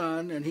mother's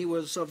son, and he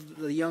was of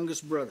the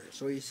youngest brother.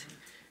 So he's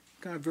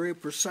kind of very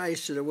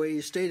precise in the way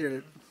he stated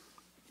it.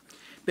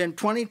 Been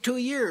 22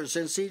 years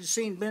since he'd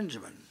seen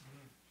Benjamin.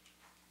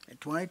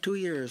 22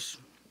 years.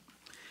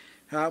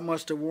 How it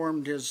must have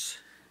warmed his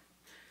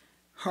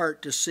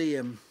heart to see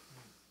him.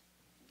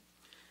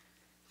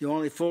 The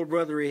only full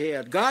brother he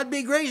had. "God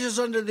be gracious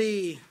unto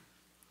thee."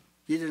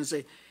 He didn't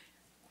say,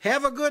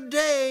 "Have a good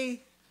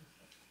day.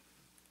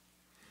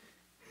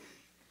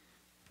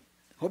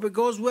 Hope it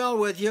goes well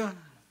with you."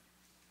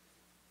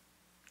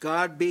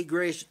 God be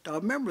gracious. Now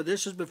remember,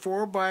 this is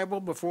before Bible,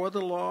 before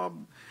the law,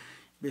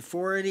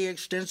 before any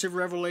extensive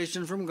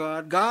revelation from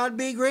God. God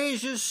be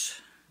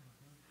gracious.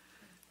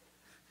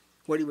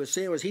 What he was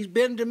saying was, he's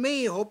been to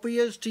me. Hope he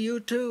is to you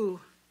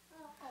too.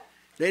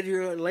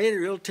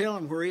 Later he'll tell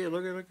him where he is.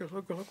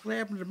 Look what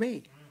happened to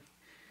me.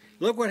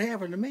 Look what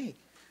happened to me.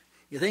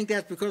 You think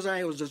that's because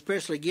I was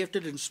especially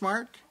gifted and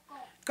smart?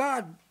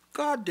 God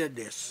did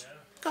this.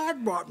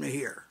 God brought me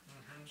here.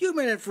 You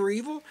meant it for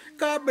evil.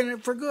 God meant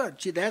it for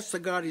good. See, that's the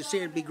God he's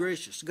saying, be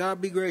gracious. God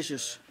be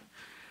gracious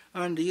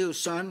unto you,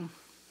 son.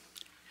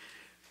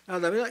 Now,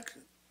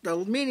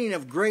 the meaning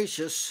of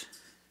gracious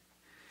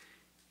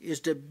is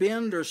to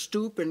bend or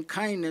stoop in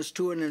kindness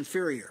to an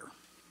inferior.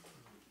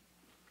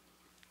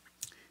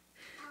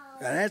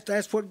 And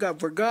that's what God,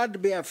 for God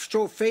to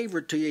show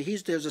favor to you,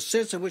 there's a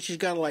sense in which he's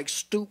got to like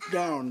stoop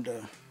down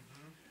to.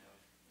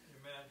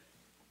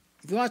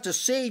 If he wants to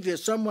save you,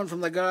 someone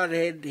from the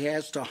Godhead, he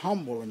has to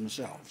humble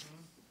himself.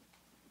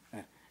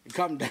 And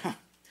come down.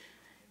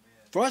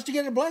 For us to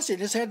get a blessing,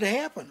 this had to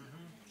happen.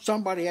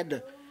 Somebody had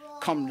to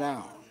come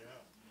down.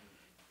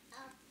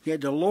 He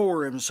had to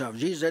lower himself.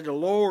 Jesus had to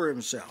lower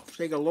himself,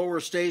 take a lower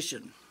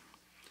station.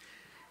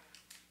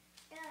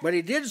 But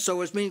he did so,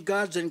 which means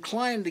God's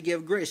inclined to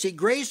give grace. See,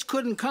 grace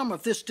couldn't come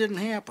if this didn't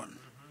happen.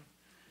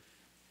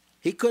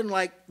 He couldn't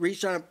like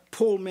reach out and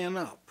pull men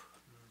up.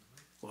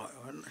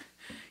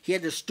 He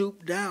had to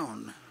stoop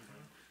down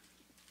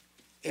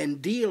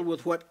and deal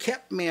with what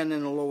kept men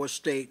in a lower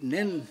state, and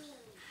then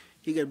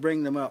he could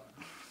bring them up.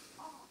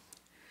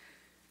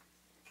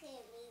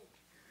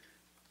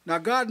 Now,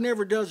 God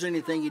never does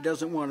anything he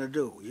doesn't want to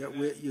do.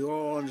 You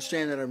all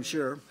understand that, I'm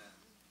sure.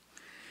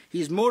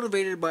 He's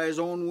motivated by his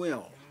own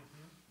will.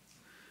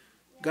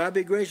 God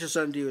be gracious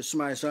unto you,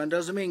 my son.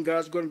 Doesn't mean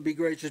God's going to be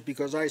gracious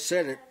because I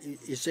said it.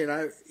 He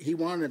said he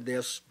wanted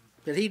this.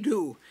 But he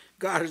knew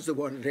God is the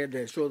one that had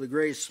to show the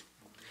grace.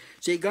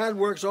 See, God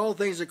works all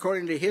things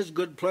according to his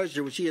good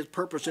pleasure, which he has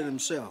purposed in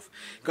himself.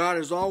 God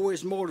is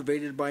always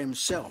motivated by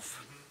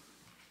himself.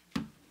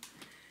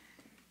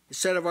 He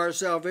said of our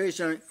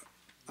salvation,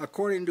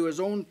 according to his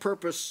own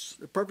purpose,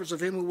 the purpose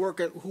of him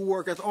who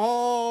worketh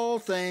all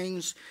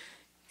things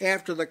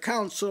after the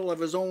counsel of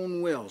his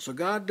own will. So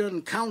God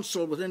doesn't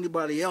counsel with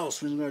anybody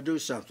else when he's going to do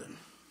something.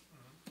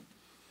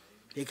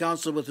 He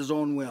counsels with his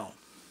own will.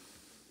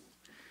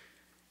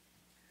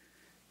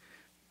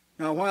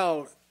 Now,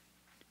 while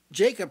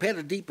Jacob had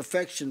a deep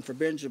affection for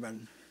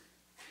Benjamin,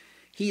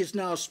 he is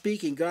now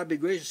speaking, God be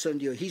gracious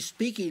unto you. He's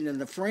speaking in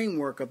the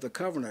framework of the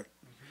covenant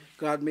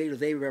God made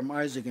with Abraham,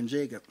 Isaac, and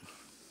Jacob.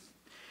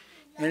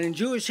 And in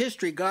Jewish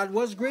history, God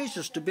was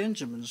gracious to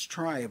Benjamin's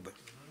tribe.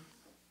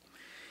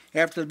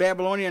 After the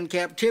Babylonian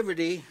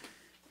captivity,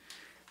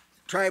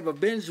 the tribe of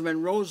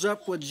Benjamin rose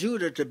up with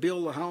Judah to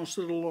build the house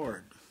of the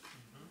Lord.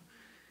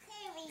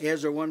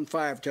 Ezra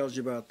 1:5 tells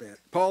you about that.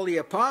 Paul the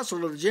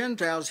apostle of the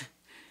Gentiles,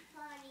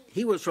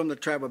 he was from the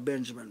tribe of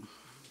Benjamin.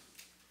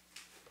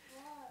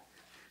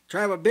 The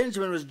tribe of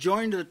Benjamin was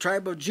joined to the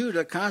tribe of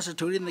Judah,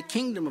 constituting the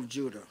kingdom of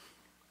Judah.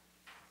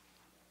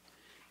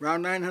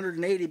 Around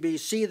 980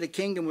 BC, the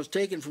kingdom was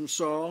taken from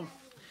Saul.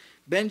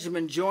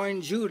 Benjamin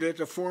joined Judah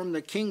to form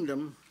the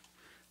kingdom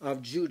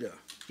of Judah.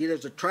 See,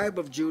 there's a tribe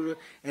of Judah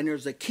and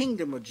there's a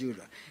kingdom of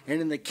Judah.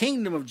 And in the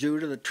kingdom of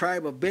Judah, the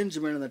tribe of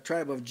Benjamin and the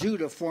tribe of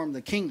Judah formed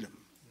the kingdom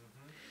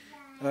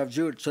of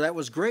Judah. So that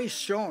was grace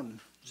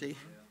shown, see,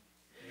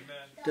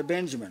 to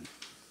Benjamin.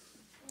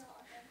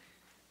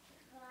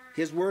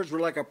 His words were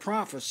like a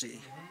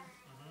prophecy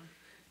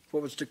of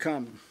what was to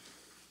come.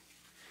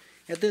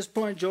 At this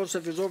point,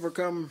 Joseph is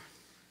overcome.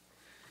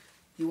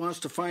 He wants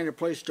to find a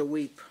place to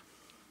weep.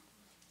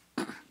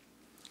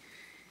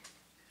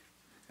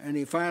 And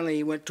he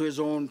finally went to his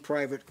own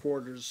private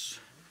quarters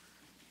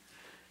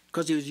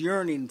because he was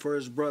yearning for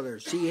his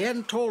brothers. See, he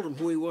hadn't told them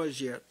who he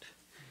was yet,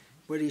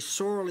 but he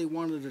sorely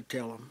wanted to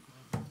tell them.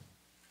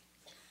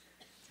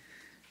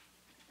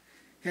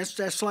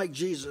 That's like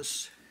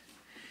Jesus.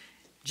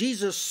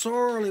 Jesus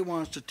sorely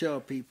wants to tell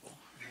people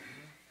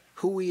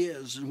who he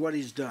is and what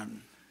he's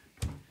done.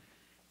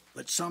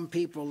 But some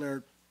people,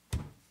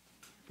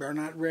 they're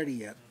not ready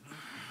yet.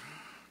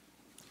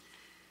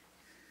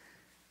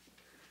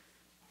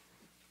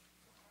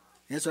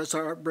 Yes, that's a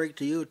heartbreak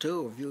to you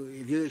too.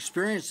 If you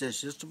experience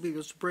this, this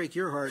will break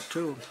your heart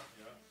too.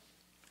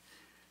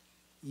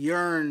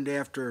 Yearned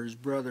after his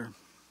brother.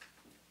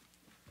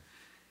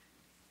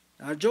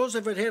 Now,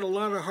 Joseph had a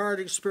lot of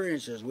hard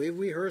experiences. We've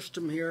rehearsed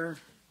them here.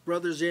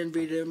 Brothers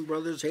envied him.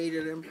 Brothers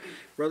hated him.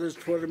 Brothers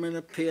put him in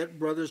a pit.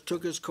 Brothers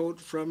took his coat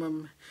from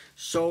him,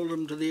 sold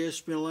him to the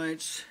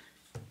Ishmaelites.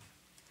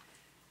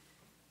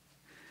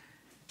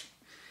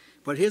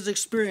 But his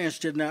experience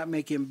did not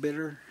make him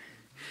bitter,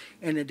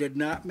 and it did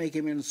not make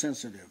him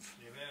insensitive.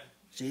 Amen.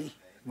 See?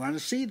 You want to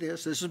see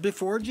this? This is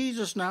before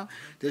Jesus now.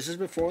 This is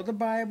before the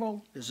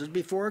Bible. This is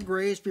before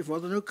grace,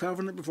 before the new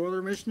covenant, before the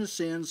remission of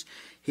sins.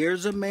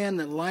 Here's a man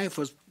that life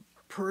was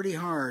pretty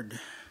hard.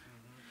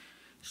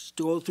 Just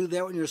go through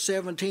that when you're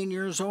 17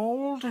 years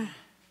old.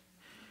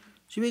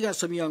 See, we got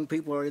some young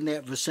people in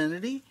that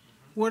vicinity.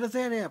 What if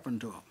that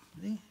happened to them?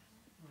 See?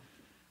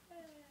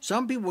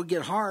 Some people would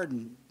get hard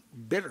and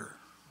bitter.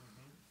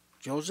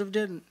 Joseph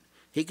didn't.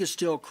 He could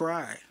still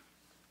cry.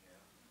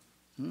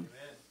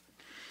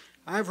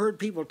 I've heard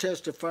people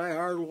testify,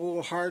 our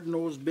little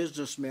hard-nosed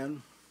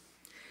businessmen,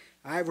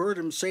 I've heard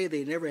them say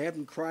they never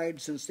haven't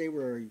cried since they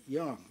were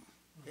young.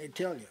 They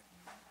tell you.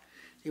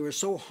 They were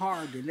so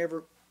hard, they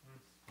never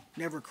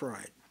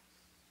cried.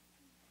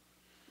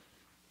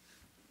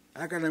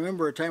 I can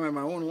remember a time in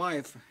my own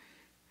life,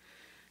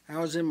 I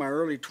was in my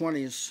early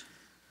 20s,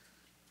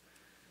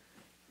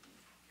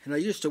 and I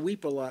used to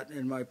weep a lot.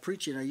 In my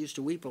preaching, I used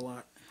to weep a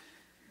lot.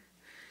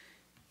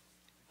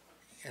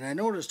 And I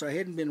noticed I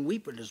hadn't been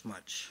weeping as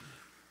much.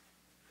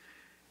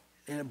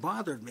 And it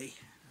bothered me.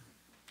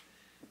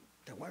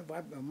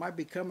 Am I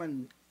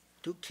becoming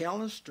too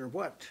calloused or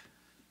what?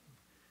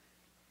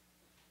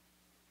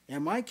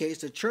 In my case,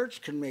 the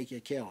church can make you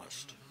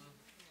calloused.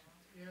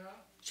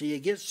 So you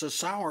get so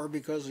sour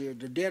because of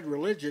the dead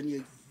religion,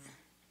 you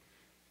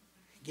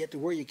get to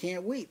where you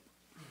can't weep.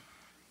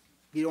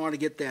 You don't want to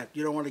get that.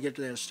 You don't want to get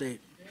to that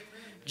state.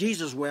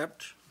 Jesus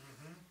wept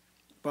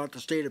about the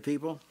state of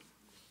people.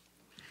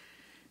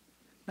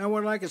 Now,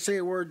 what I'd like to say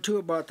a word, too,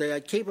 about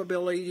the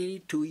capability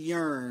to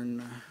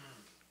yearn.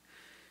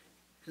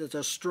 It's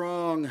a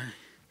strong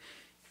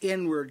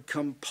inward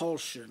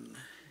compulsion,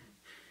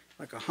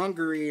 like a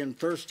hungry and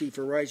thirsty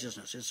for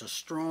righteousness. It's a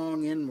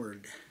strong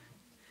inward.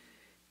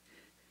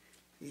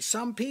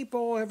 Some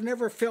people have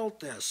never felt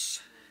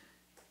this.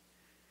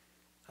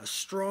 A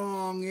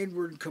strong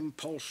inward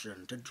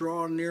compulsion to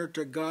draw near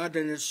to God,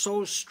 and it's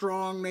so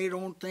strong they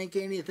don't think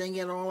anything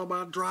at all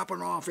about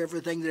dropping off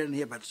everything that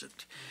inhibits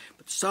it.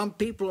 But some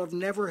people have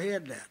never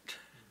had that.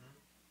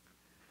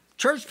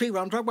 Church people,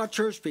 I'm talking about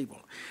church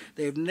people.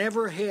 They've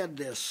never had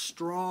this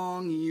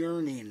strong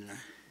yearning,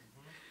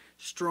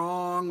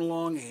 strong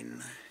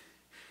longing,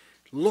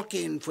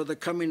 looking for the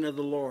coming of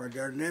the Lord.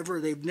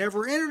 They've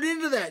never entered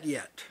into that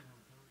yet.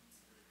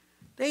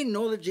 They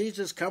know that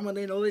Jesus is coming.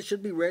 They know they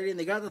should be ready, and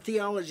they got the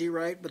theology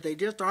right, but they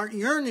just aren't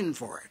yearning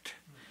for it.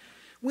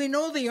 We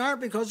know they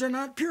aren't because they're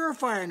not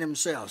purifying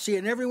themselves. See,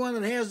 and everyone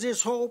that has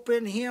this hope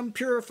in him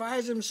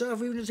purifies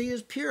himself even as he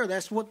is pure.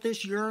 That's what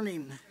this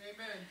yearning,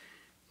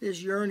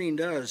 this yearning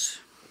does.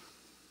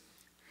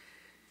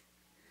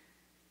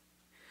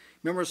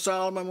 Remember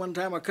Solomon, one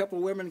time a couple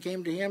of women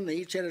came to him. They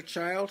each had a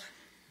child.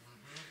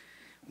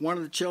 One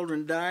of the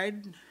children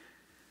died.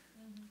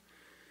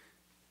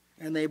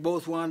 And they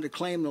both wanted to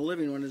claim the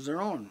living one as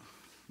their own.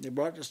 They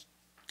brought this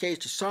case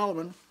to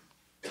Solomon.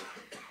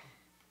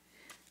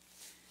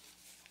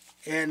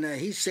 And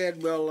he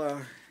said,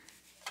 well,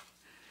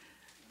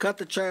 cut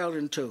the child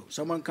in two.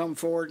 Someone come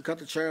forward and cut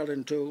the child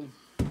in two.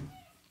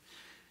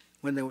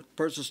 When the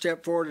person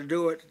stepped forward to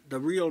do it, the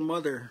real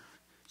mother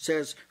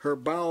says her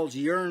bowels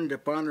yearned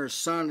upon her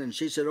son, and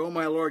she said, "Oh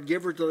my Lord,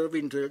 give her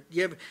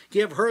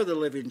give her the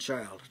living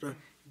child."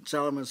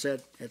 Solomon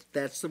said,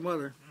 "That's the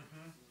mother.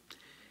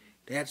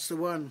 That's the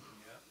one."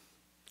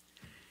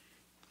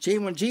 See,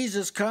 when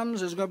Jesus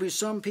comes, there's going to be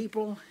some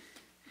people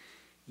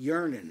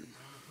yearning.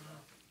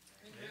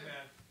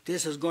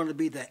 This is going to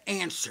be the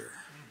answer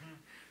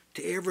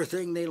to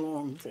everything they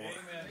long for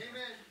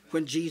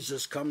when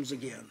Jesus comes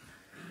again.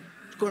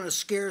 It's going to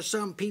scare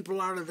some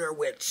people out of their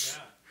wits.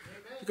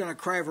 They're going to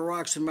cry for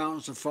rocks and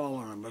mountains to fall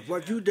on them.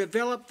 But if you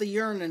develop the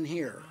yearning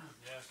here,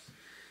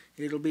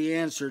 it'll be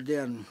answered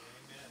then.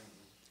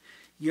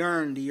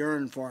 Yearn to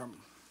yearn for him.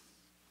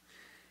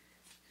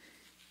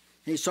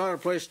 He sought a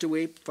place to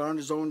weep, found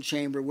his own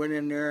chamber, went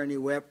in there and he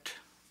wept.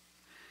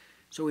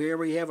 So here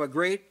we have a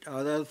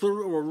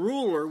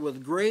ruler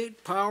with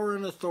great power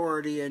and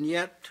authority, and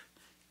yet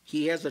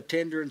he has a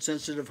tender and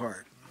sensitive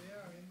heart.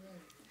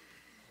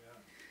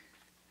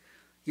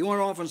 You won't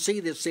often see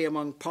this, say,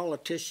 among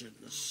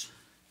politicians.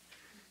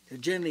 They're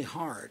generally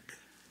hard.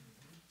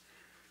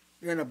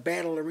 They're in a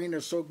battle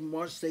arena so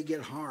much they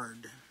get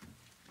hard,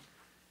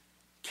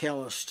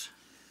 calloused.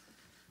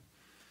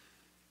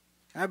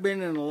 I've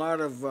been in a lot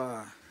of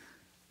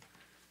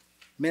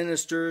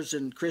ministers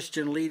and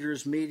Christian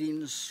leaders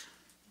meetings.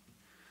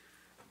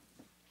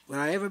 But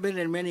I haven't been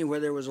in many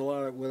where there was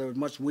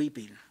much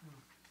weeping.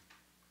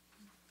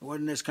 It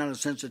wasn't this kind of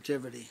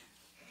sensitivity.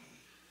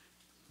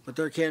 But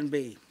there can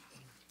be.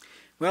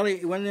 Well,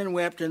 he went in and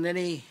wept, and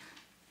then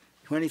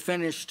when he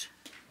finished,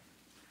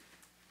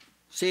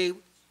 see,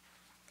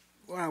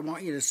 what I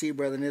want you to see,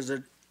 brethren,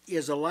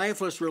 is a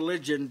lifeless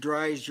religion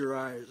dries your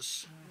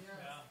eyes.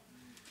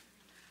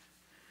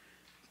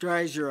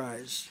 Dries your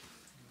eyes.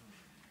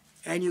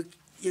 And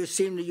you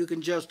seem that you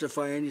can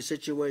justify any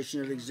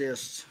situation that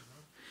exists.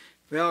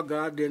 Well,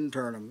 God didn't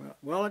turn him.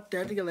 Well,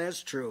 technically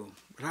that's true.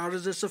 But how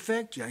does this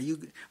affect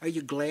you? Are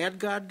you glad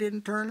God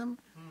didn't turn him?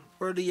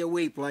 Or do you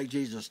weep like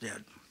Jesus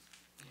did?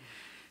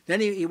 Then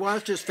he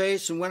washed his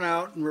face and went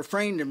out and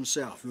refrained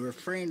himself. He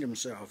refrained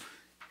himself.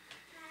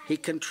 He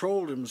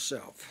controlled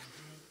himself.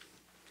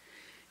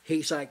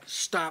 He's like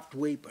stopped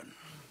weeping.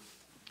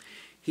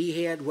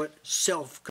 He had what self